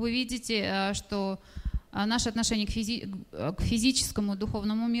Вы видите, что наше отношение к физическому и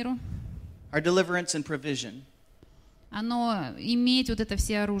духовному миру, our deliverance and provision оно имеет вот это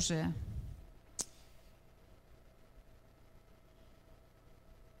все оружие.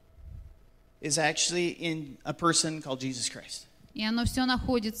 is actually in a person called Jesus Christ. И оно все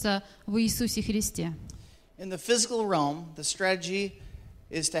находится в Иисусе Христе. In the physical realm, the strategy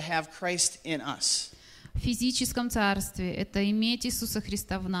is to have Christ in us. В физическом царстве это иметь Иисуса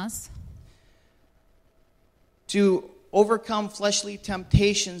Христа в нас. To overcome fleshly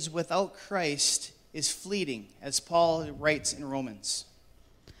temptations without Christ is fleeting, as Paul writes in Romans.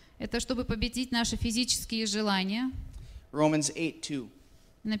 Это чтобы победить наши физические желания. Romans 8:2.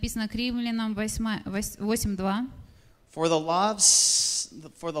 Написано к Римлянам 8:2. For the law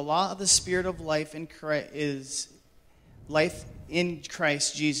of the Spirit of life in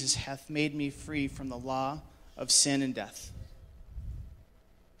Christ Jesus hath made me free from the law of sin and death.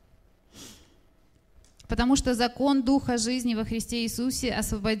 Потому что закон Духа жизни во Христе Иисусе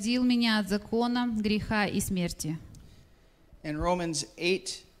освободил меня от закона греха и смерти. In Romans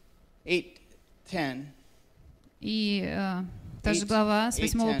 8:10. И та же глава с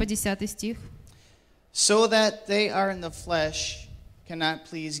 8 по 10 стих. So that they are in the flesh cannot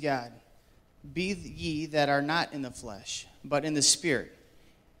please God. Be ye that are not in the flesh, but in the Spirit.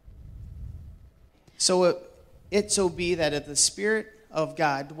 So it so be that if the Spirit of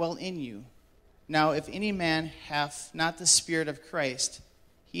God dwell in you. Now if any man hath not the Spirit of Christ,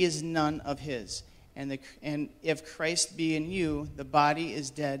 he is none of his. And if Christ be in you, the body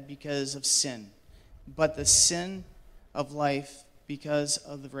is dead because of sin, but the sin of life because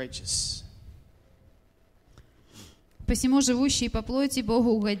of the righteous. Посему живущие по плоти Богу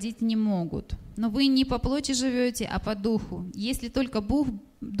угодить не могут. Но вы не по плоти живете, а по духу, если только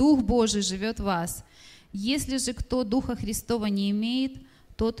Дух Божий живет в вас. Если же кто Духа Христова не имеет,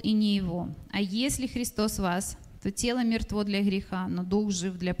 тот и не его. А если Христос в вас, то тело мертво для греха, но Дух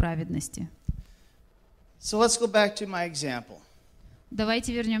жив для праведности. So let's go back to my example.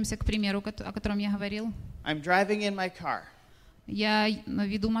 Давайте вернемся к примеру, о котором я говорил. I'm driving in my car. Я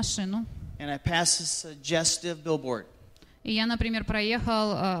веду машину. And I pass this suggestive billboard. И я, например,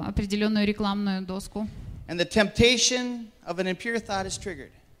 проехал определенную рекламную доску. And the temptation of an impure thought is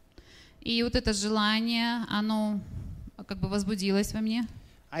triggered. И вот это желание, оно как бы возбудилось во мне.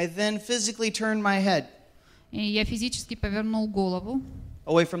 I then physically turned my head. И я физически повернул голову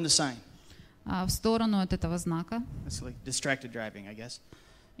away from the sign. В сторону от этого знака. It's like distracted driving, I guess.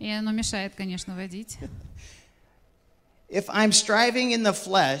 И оно мешает, конечно, водить. If I'm striving in the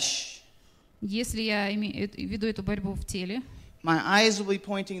flesh, если я веду эту борьбу в теле, my eyes will be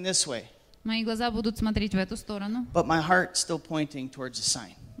pointing this way. Мои глаза будут смотреть в эту сторону. But my heart still pointing towards the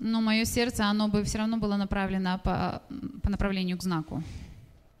sign. Но мое сердце, оно бы все равно было направлено по направлению к знаку.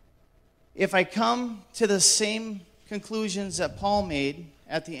 If I come to the same conclusions that Paul made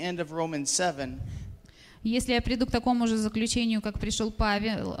at the end of Romans 7, если я приду к такому же заключению, как пришел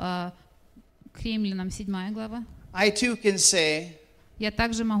Павел к Римлянам 7 глава, I too can say, я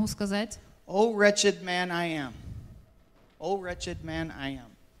также могу сказать, "O wretched man I am. O wretched man I am."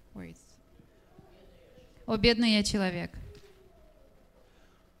 О, бедный я человек.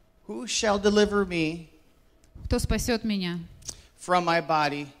 Who shall deliver me Кто спасет меня from my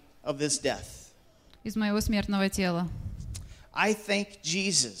body of this death? Из моего смертного тела? I thank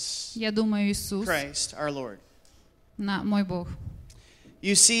Jesus, Я думаю, Иисус, Christ, our Lord. Мой Бог.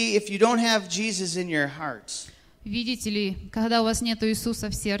 You see, if you don't have Jesus in your heart, видите ли, когда у вас нет Иисуса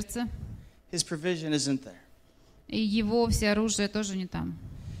в сердце, His provision isn't there. И Его все оружие тоже не там.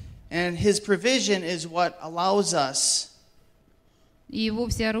 And His provision is what allows us И Его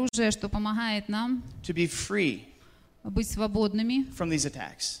все оружие, что помогает нам to be free быть свободными from these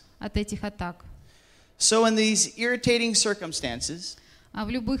attacks. От этих атак. So in these irritating circumstances, а в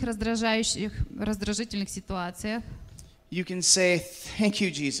любых раздражительных ситуациях you can say, "Thank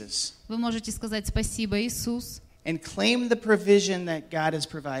you, Jesus." Вы можете сказать спасибо, Иисус. And claim the provision that God has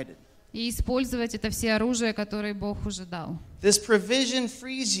provided. И использовать это все оружие, которое Бог уже дал. This provision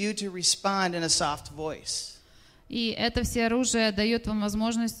frees you to respond in a soft voice. И это все оружие дает вам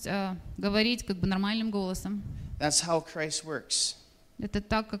возможность говорить как бы нормальным голосом. That's how Christ works. Это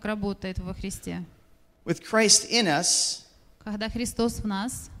так, как работает во Христе. With Christ in us, когда Христос в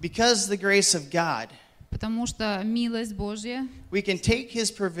нас, because the grace of God, потому что милость Божья, we can take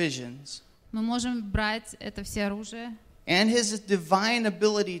His provisions, мы можем брать это все оружие, and his divine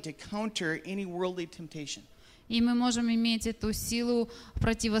ability to counter any worldly temptation. И мы можем иметь эту силу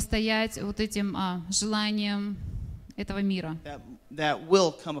противостоять вот этим желаниям этого мира, That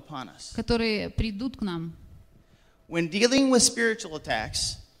will come upon us. которые придут к нам. When dealing with spiritual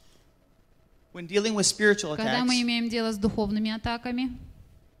attacks, Когда мы имеем дело с духовными атаками,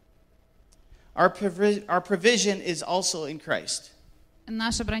 our provision is also in Christ.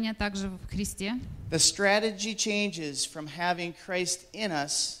 наша броня также в Христе. The strategy changes from having Christ in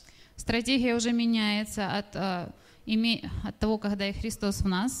us Стратегия уже меняется от того, когда и Христос в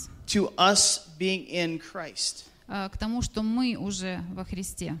нас, to us being in Christ. К тому, что мы уже во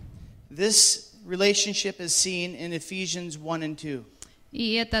Христе. This relationship is seen in Ephesians 1 and 2.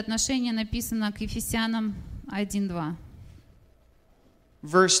 И это отношение написано к Ефесянам 1:2.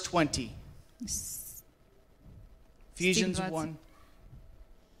 Verse 20. Ephesians 20. 1.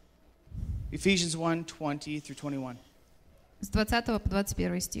 Ephesians 1, 20 through 21. С 20 по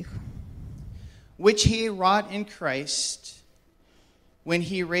 21 стих. Which he wrought in Christ when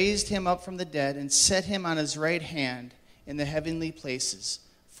he raised him up from the dead and set him on his right hand in the heavenly places,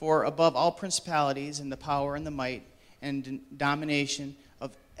 for above all principalities and the power and the might and domination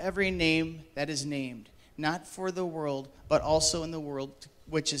of every name that is named, not for the world, but also in the world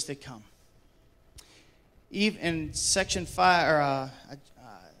which is to come. Even in section 5,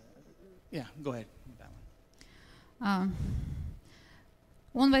 go ahead.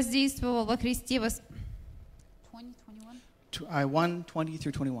 Он воздействовал во Христе 1, 20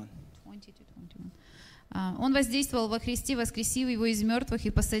 through 21. Он воздействовал во Христе, воскресив его из мертвых и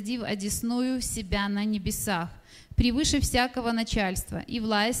посадив одесную себя на небесах, превыше всякого начальства, и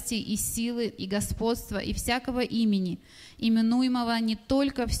власти, и силы, и господства, и всякого имени, именуемого не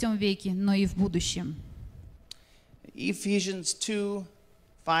только в сем веке, но и в будущем. Ephesians 2,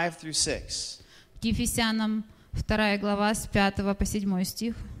 5 through 6. К Ефесянам 2 глава с 5 по 7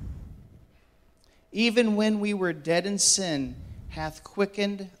 стих. Even when we were dead in sin, hath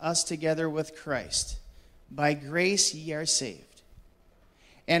quickened us together with Christ. By grace ye are saved.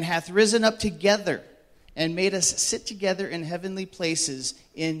 And hath risen up together, and made us sit together in heavenly places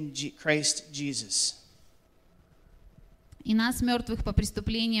in Christ Jesus. И нас, мертвых по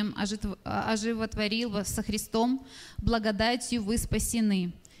преступлениям, оживотворил со Христом, благодатью вы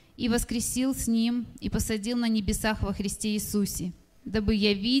спасены, и воскресил с Ним, и посадил на небесах во Христе Иисусе, дабы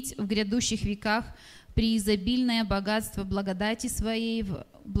явить в грядущих веках преизобильное богатство благодати Своей в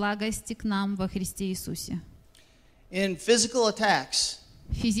благости к нам во Христе Иисусе. In physical attacks,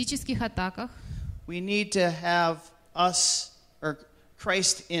 В физических атаках we need to have us, or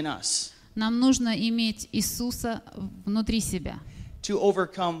Christ in us, нам нужно иметь Иисуса внутри себя, to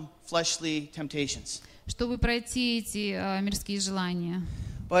overcome fleshly temptations. чтобы пройти эти мирские желания.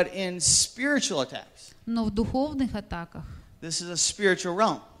 But in spiritual attacks, Но в духовных атаках this is a spiritual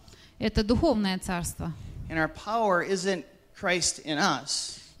realm. это духовное царство. And our power isn't Christ in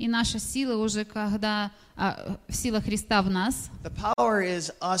us. И наша сила уже когда сила Христа в нас. The power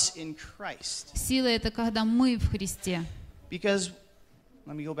is us in Christ. Сила это когда мы в Христе. Because,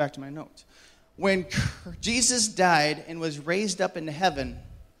 let me go back to my notes. When Jesus died and was raised up into heaven,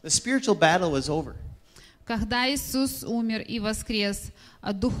 the spiritual battle was over. Когда Иисус умер и воскрес,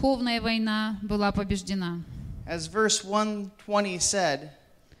 духовная война была побеждена. As verse 120 said,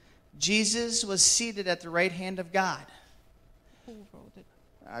 Jesus was seated at the right hand of God.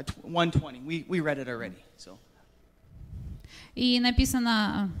 120. We read it already. So, И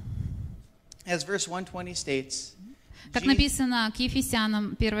написано, as verse 120 states, как написано к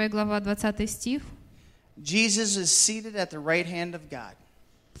Ефесянам, 1 глава, 20 стих, Jesus is seated at the right hand of God,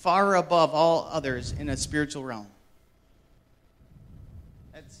 far above all others in a spiritual realm.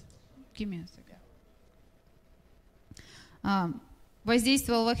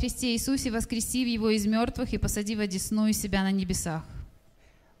 воздействовал во Христе Иисусе, воскресив Его из мертвых и посадив одесную себя на небесах.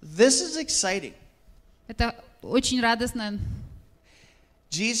 This is exciting. Это очень радостно.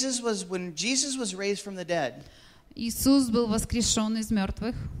 When Jesus was raised from the dead, Иисус был воскрешен из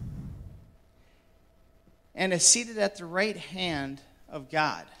мертвых and is seated at the right hand of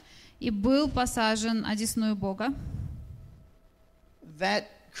God. И был посажен одесную Бога. That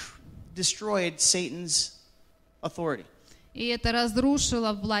destroyed Satan's authority. И это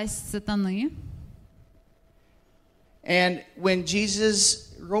разрушило власть сатаны. And when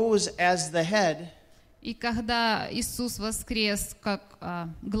Jesus rose as the head, и когда Иисус воскрес как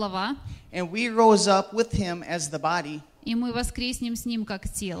глава, and we rose up with him as the body, и мы воскреснем с ним как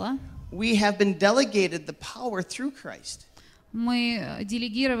тело, we have been delegated the power through Christ. Мы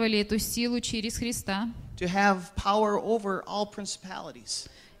делегировали эту силу через Христа, to have power over all principalities.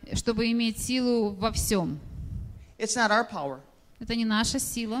 Чтобы иметь силу во всем. It's not our power. Это не наша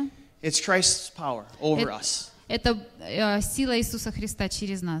сила. It's Christ's power over us. Это сила Иисуса Христа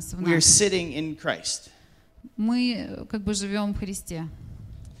через нас, в We are нас. sitting in Christ. Мы как бы живем в Христе.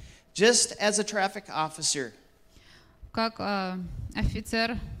 Just as a traffic officer Как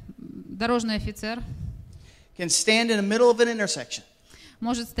офицер, дорожный офицер can stand in the middle of an intersection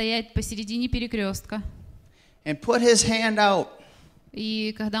может стоять посередине перекрестка, and put his hand out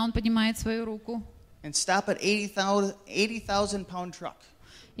и когда он поднимает свою руку, and stop an 80,000 pound truck.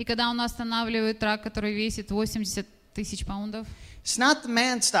 и когда он останавливает трак, который весит 80 тысяч паундов, It's not the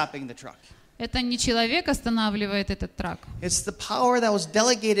man stopping the truck. это не человек останавливает этот трак. It's the power that was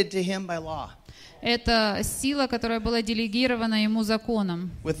delegated to him by law. Это сила, которая была делегирована ему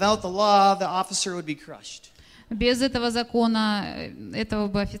законом. Without the law, the officer would be crushed. Без этого закона этого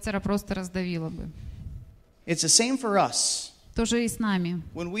бы офицера просто раздавило бы. It's the same for us. То же и с нами.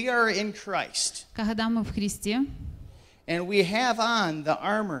 When we are in Christ Когда мы в Христе, and we have on the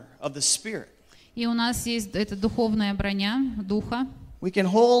armor of the Spirit, и у нас есть эта духовная броня Духа, we can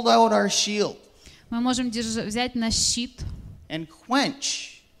hold out our shield мы можем взять наш щит, and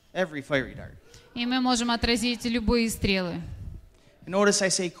quench every fiery dart. и мы можем отразить любые стрелы. Notice I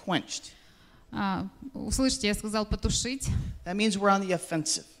say quenched. Услышите, я сказал потушить. That means we're on the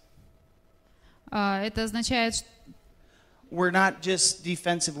offensive. Это означает, что We're not just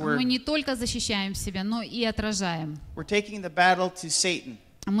defensive. мы не только защищаем себя, но и отражаем. We're taking the battle to Satan.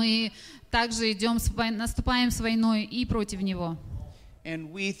 Мы также наступаем с войной и против него.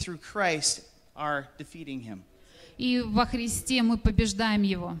 And we, through Christ, are defeating him. И во Христе мы побеждаем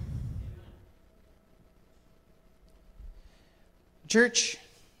его. Church,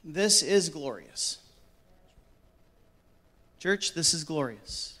 this is glorious. Church, this is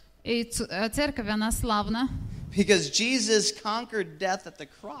glorious. И церковь, она славна, Because Jesus conquered death at the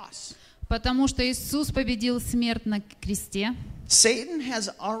cross. потому что Иисус победил смерть на кресте. Satan has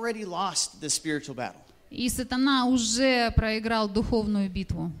already lost the spiritual battle. И сатана уже проиграл духовную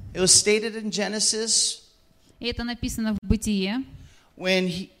битву. It was stated in Genesis И это написано в Бытие,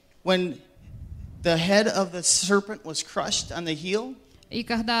 when the head of the serpent was crushed on the heel. и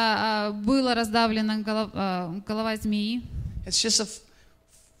когда была раздавлена голова змеи. It's just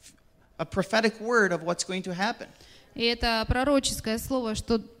a prophetic word of what's going to happen. И это пророческое слово,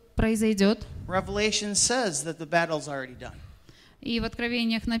 что произойдет. Revelation says that the battle's already done. И в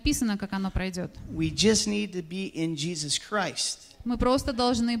Откровениях написано, как оно пройдет. We just need to be in Jesus Christ. Мы просто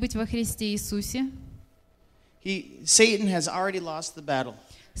должны быть во Христе Иисусе. Satan has already lost the battle.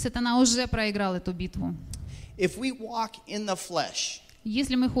 Сатана уже проиграл эту битву. If we walk in the flesh,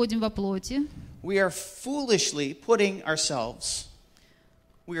 Если мы ходим во плоти, we are foolishly putting ourselves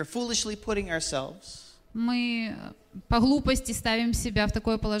мы по глупости ставим себя в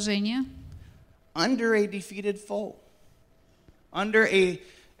такое положение under a defeated foe, under a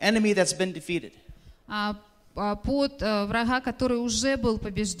enemy that's been defeated. Под врага, который уже был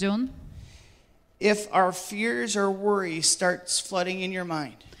побежден. If our fears or worries starts flooding in your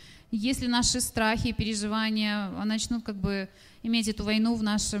mind, Если наши страхи и переживания начнут как бы иметь эту войну в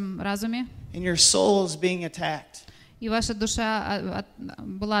нашем разуме, and your soul is being attacked, и ваша душа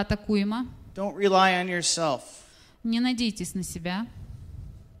была атакуема, don't rely on yourself. не надейтесь на себя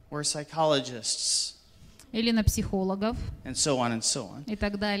We're psychologists, или на психологов and so on and so on. и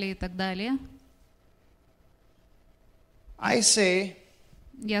так далее, и так далее. I say,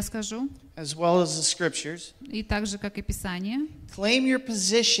 Я скажу, as well as the scriptures, и так же, как и Писание, claim your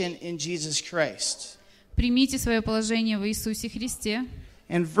position in Jesus Christ примите свое положение в Иисусе Христе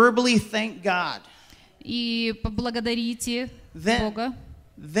and verbally thank God. и поблагодарите Бога,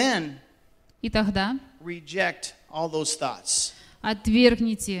 Then и тогда reject all those thoughts.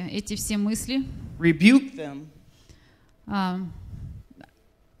 отвергните эти все мысли, Rebuke them.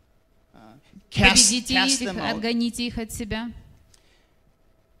 победите Cast их, them out. отгоните их от себя,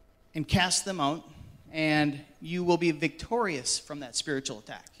 And cast them out, and you will be victorious from that spiritual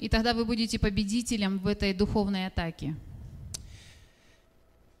attack. и тогда вы будете победителем в этой духовной атаке.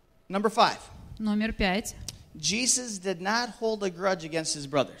 Number 5. Номер 5. Jesus did not hold a grudge against his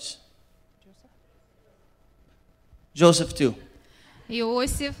brothers. Joseph too.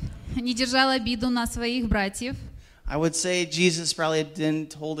 Иосиф не держал обиду на своих братьев. I would say Jesus probably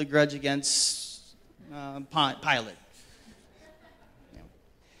didn't hold a grudge against Pilate.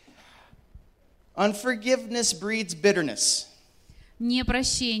 Unforgiveness breeds bitterness.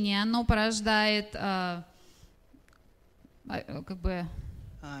 Непрощение, оно порождает как бы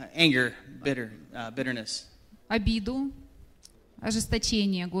Anger, bitterness. обиду,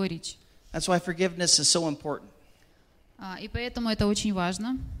 ожесточение, горечь. That's why forgiveness is so important. И поэтому это очень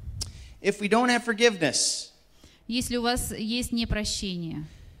важно. If we don't have forgiveness, если у вас есть непрощение.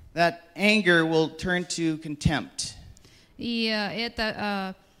 that anger will turn to contempt. И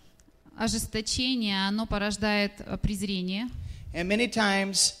это ожесточение, оно порождает презрение. And many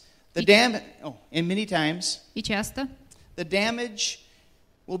times И часто the damage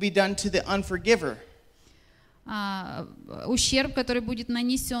will be done to the unforgiver. Ущерб, который будет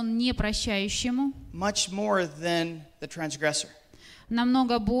нанесен непрощающему, Much more than the transgressor.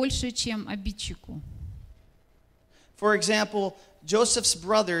 намного больше, чем обидчику. For example, Joseph's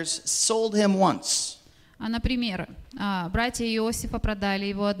brothers sold him once. Например, братья Иосифа продали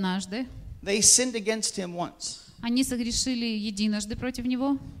его однажды. They sinned against him once. Они согрешили единожды против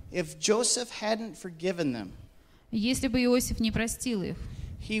него. If Joseph hadn't forgiven them, Если бы Иосиф не простил их,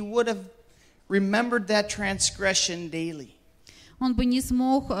 he would have remembered that transgression daily. он бы не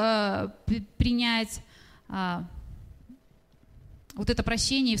смог принять вот это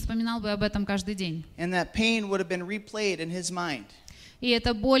прощение и вспоминал бы об этом каждый день. And that pain would have been replayed in his mind. И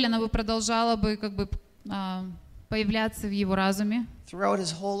эта боль, она бы продолжала бы как бы появляться в его разуме Throughout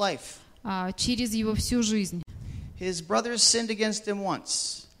his whole life. Через его всю жизнь. His brothers sinned against him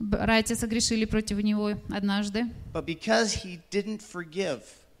once. Братья согрешили против него однажды. But because he didn't forgive,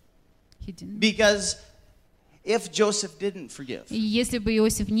 because if Joseph didn't forgive, И если бы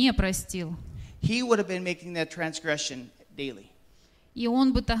Иосиф не простил, he would have been making that transgression daily. и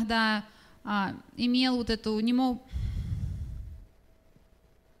он бы тогда имел вот эту, не мог...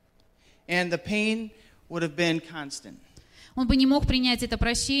 And the pain would have been constant. Он бы не мог принять это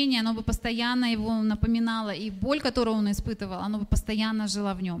прощение, оно бы постоянно его напоминало, и боль, которую он испытывал, оно бы постоянно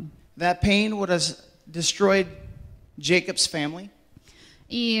жила в нем. That pain would have destroyed Jacob's family.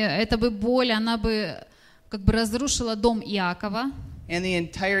 И эта бы боль, она бы как бы разрушила дом Иакова And the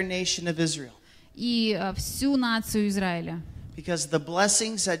entire nation of Israel. и всю нацию Израиля. Because the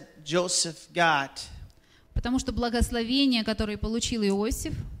blessings that Joseph got Потому что благословения, которые получил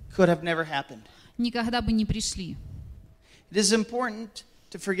Иосиф, could have never happened. никогда бы не пришли. It is important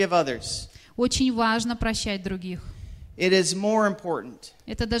to forgive others. Очень важно прощать других. It is more important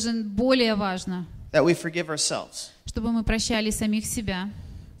Это даже более важно, that we forgive ourselves. чтобы мы прощали самих себя.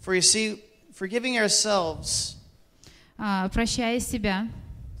 For you see, forgiving ourselves Прощая себя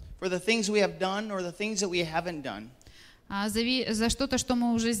for the things we have done or the things that we haven't done за что-то, что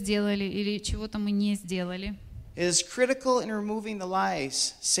мы уже сделали или чего-то мы не сделали. is critical in removing the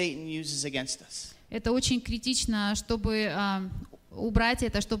lies Satan uses against us. Это очень критично, чтобы убрать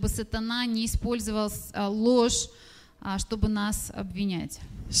это, чтобы сатана не использовал ложь, чтобы нас обвинять.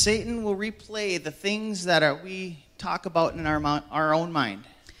 Satan will replay the things that we talk about in our own mind.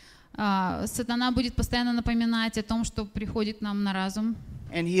 Сатана будет постоянно напоминать о том, что приходит к нам на разум.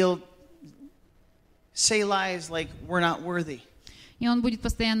 And he'll say lies like we're not worthy. И он будет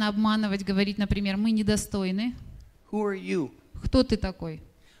постоянно обманывать, говорить, например, мы недостойны. Who are you? Кто ты такой?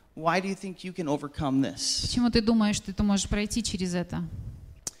 Why do you think you can overcome this? Почему ты думаешь, что ты можешь пройти через это?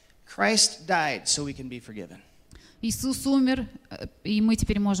 Christ died so we can be forgiven. Иисус умер, и мы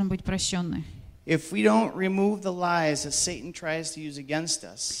теперь можем быть прощенны. If we don't remove the lies that Satan tries to use against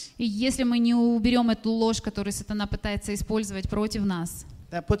us, И если мы не уберем эту ложь, которую сатана пытается использовать против нас,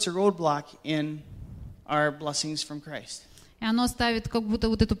 that puts a roadblock in our blessings from Christ. и оно ставит как будто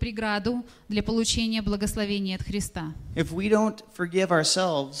вот эту преграду для получения благословения от Христа. If we don't forgive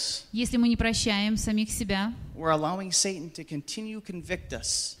ourselves, Если мы не прощаем самих себя, we're allowing Satan to continue convict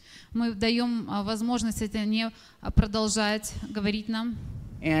us. мы даем возможность это не продолжать говорить нам,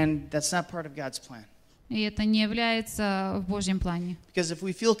 And that's not part of God's plan. и это не является в Божьем плане. Because if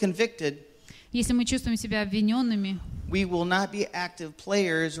we feel convicted, Если мы чувствуем себя обвиненными, we will not be active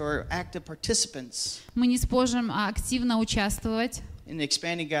players or active participants мы не сможем активно участвовать, in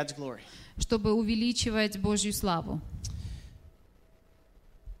expanding God's glory. чтобы увеличивать Божью славу.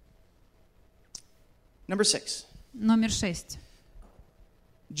 Number 6. Номер 6.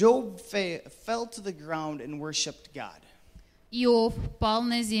 Job fell to the ground and worshipped God. Иов пал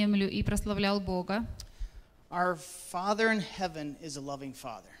на землю и прославлял Бога. Our Father in heaven is a loving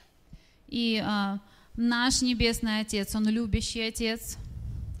Father. И наш Небесный Отец, Он любящий Отец,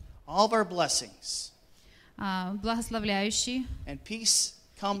 All of our blessings благословляющий. and peace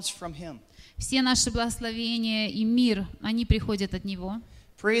comes from Him. Все наши благословения и мир, они приходят от Него.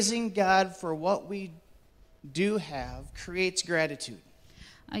 Praising God for what we do have creates gratitude.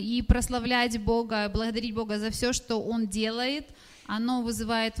 И прославлять Бога, благодарить Бога за все, что Он делает, оно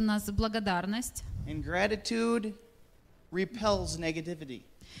вызывает у нас благодарность. And gratitude repels negativity.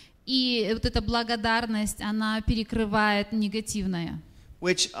 И вот эта благодарность, она перекрывает негативное.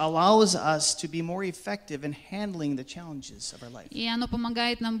 which allows us to be more effective in handling the challenges of our life. И оно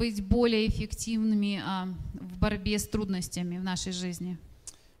помогает нам быть более эффективными в борьбе с трудностями в нашей жизни.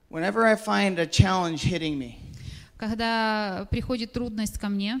 Whenever I find a challenge hitting me, Когда приходит трудность ко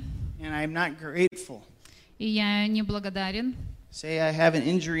мне, and I'm not grateful, и я не благодарен, say I have an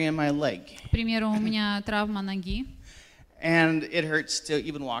injury in my leg, к примеру, у меня травма ноги, and it hurts to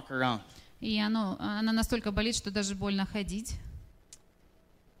even walk around. и она настолько болит, что даже больно ходить.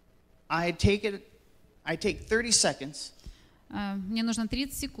 I take 30 seconds, Мне нужно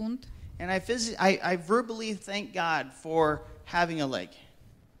 30 секунд, and I verbally thank God for having a leg.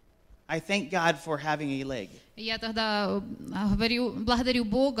 I thank God for having a leg. и я тогда благодарю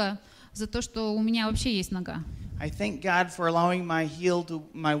Бога за то, что у меня вообще есть нога. I thank God for allowing my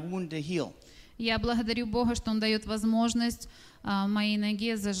wound to heal. Я благодарю Бога, что Он дает возможность моей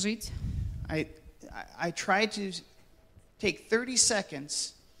ноге зажить. I try to take 30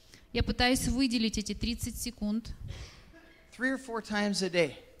 seconds, Я пытаюсь выделить эти 30 секунд 3 or 4 times a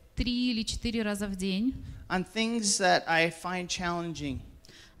day, 3 или 4 раза в день on things that I find challenging.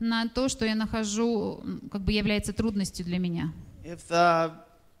 на то, что я нахожу, как бы является трудностью для меня. If the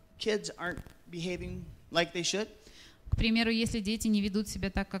kids aren't behaving like they should, К примеру, если дети не ведут себя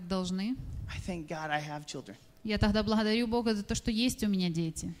так, как должны, I thank God I have children. я тогда благодарю Бога за то, что есть у меня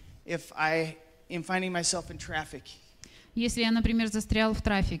дети. If I am finding myself in traffic, Если я, например, застрял в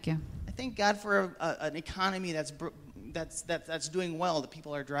трафике, I thank God for an economy that's doing well, that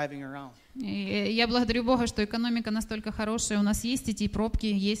people are driving around. и я благодарю Бога, что экономика настолько хорошая, у нас есть эти пробки,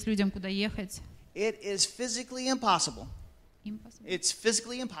 есть людям куда ехать. It is physically impossible. It's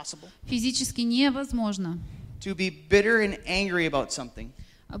physically impossible Физически невозможно to be bitter and angry about something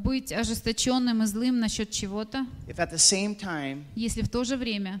быть ожесточенным и злым насчет чего-то, if at the same time если в то же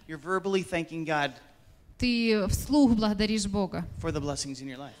время you're verbally thanking God ты вслух благодаришь Бога for the blessings in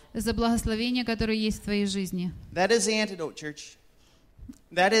your life. за благословения, которые есть в твоей жизни. That is the antidote, church.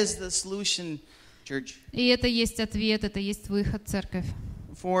 That is the solution, church, И это есть ответ, это есть выход, церковь.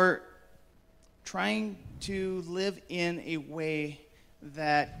 for trying to live in a way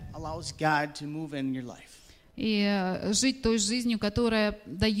that allows God to move in your life. И жить той жизнью, которая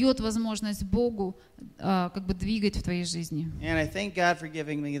дает возможность Богу как бы двигать в твоей жизни. And I thank God for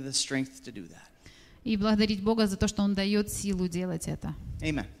giving me the strength to do that. И благодарить Бога за то, что Он дает силу делать это.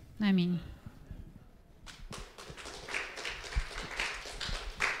 Amen. Аминь.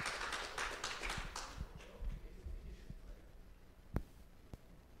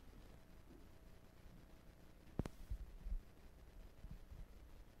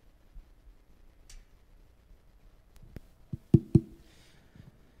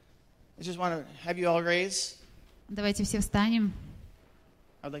 I just want to have you all raise. Давайте все встанем.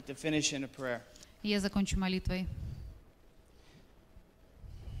 I'd like to finish in a prayer. И я закончу молитвой.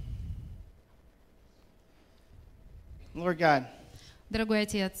 Lord God, Дорогой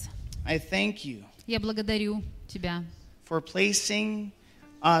Отец, I thank you я благодарю Тебя, for placing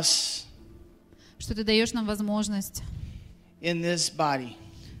us что Ты даешь нам возможность in this body.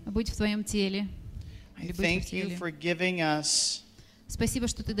 быть в Твоем теле. I или быть в thank you теле. for giving us Спасибо,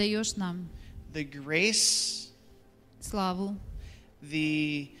 что Ты даешь нам the grace, славу,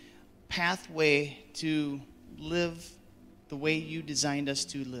 the pathway to live the way you designed us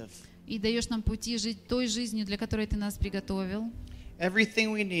to live. и даешь нам пути жить той жизнью, для которой Ты нас приготовил.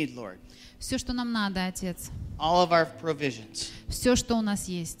 Everything we need, Lord, Все, что нам надо, Отец, all of our provisions, все, что у нас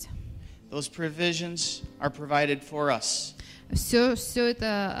есть, those provisions are provided for us все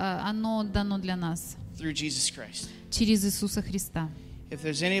это, оно дано для нас through Jesus Christ. через Иисуса Христа. If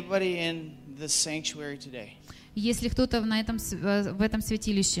there's anybody in this sanctuary today Если кто-то в этом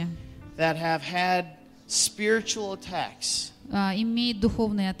святилище that have had spiritual attacks имеет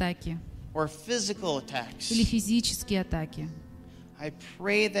духовные атаки or physical attacks, или физические атаки, I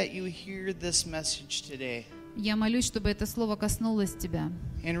pray that you hear this message today я молюсь, чтобы это слово коснулось тебя,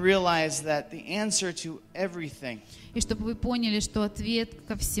 and realize that the answer to everything и чтобы вы поняли, что ответ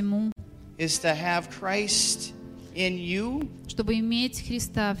ко всему, is to have Christ in you чтобы иметь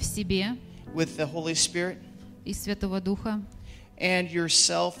Христа в себе with the Holy Spirit и Святого Духа, and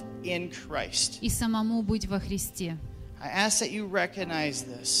yourself in Christ. и самому быть во Христе. I ask that you recognize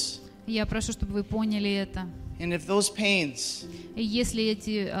this. Я прошу, чтобы вы поняли это. And if those pains, И если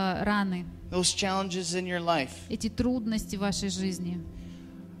эти раны, those challenges in your life эти трудности в вашей жизни,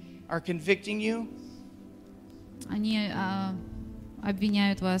 are convicting you они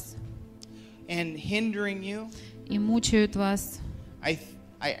обвиняют вас and hindering you, и мучают вас, I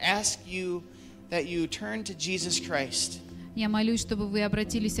ask you that you turn to Jesus Christ. я молюсь, чтобы вы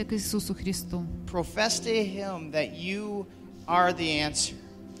обратились к Иисусу Христу. Profess to Him that you are the answer,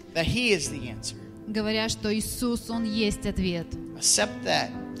 that He is the answer. говоря, что Иисус, Он есть ответ. Accept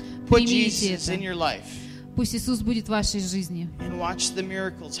that. Put Примите Jesus это. in your life Пусть Иисус будет в вашей жизни. and watch the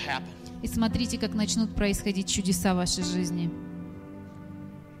miracles happen. И смотрите, как начнут происходить чудеса в вашей жизни.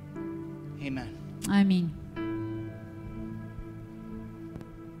 Amen. Аминь.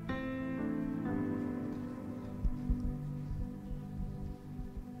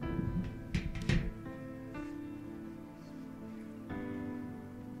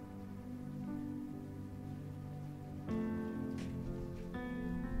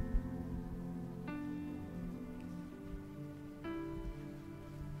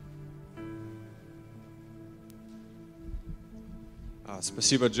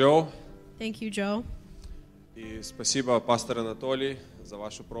 Спасибо, Джо. Thank you, Joe. И спасибо, пастор Анатолий, за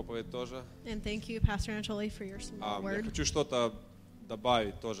вашу проповедь тоже. And thank you, Pastor Anatoly, for your small Я word. хочу что-то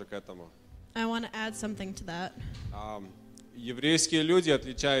добавить тоже к этому. I want to add something to that. Еврейские люди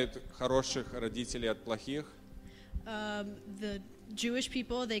отличают хороших родителей от плохих. The Jewish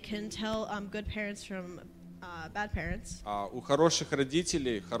people, they can tell good parents from bad parents. У хороших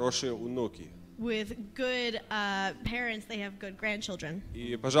родителей хорошие внуки. With good parents, they have good grandchildren.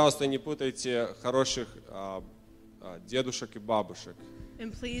 И, пожалуйста, не путайте хороших дедушек и бабушек.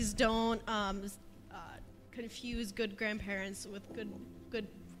 And please don't confuse good grandparents with good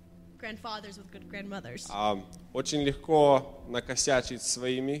grandfathers with good grandmothers. Очень легко накосячить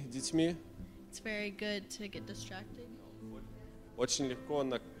своими детьми. It's very good to get distracted. Очень легко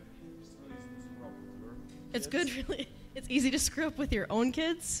It's good, really. It's easy to screw up with your own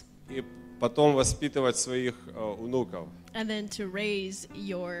kids. И потом воспитывать своих внуков. And then to raise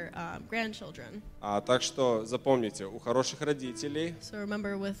your grandchildren. Так что запомните, у хороших родителей So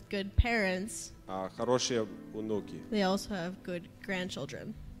remember, with good parents, хорошие внуки. they also have good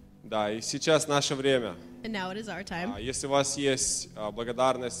grandchildren. Да, и сейчас наше время. And now it is our time. Если у вас есть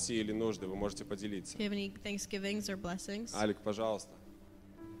благодарности или нужды, вы можете поделиться. If you have any thanksgivings or blessings, Алик, пожалуйста.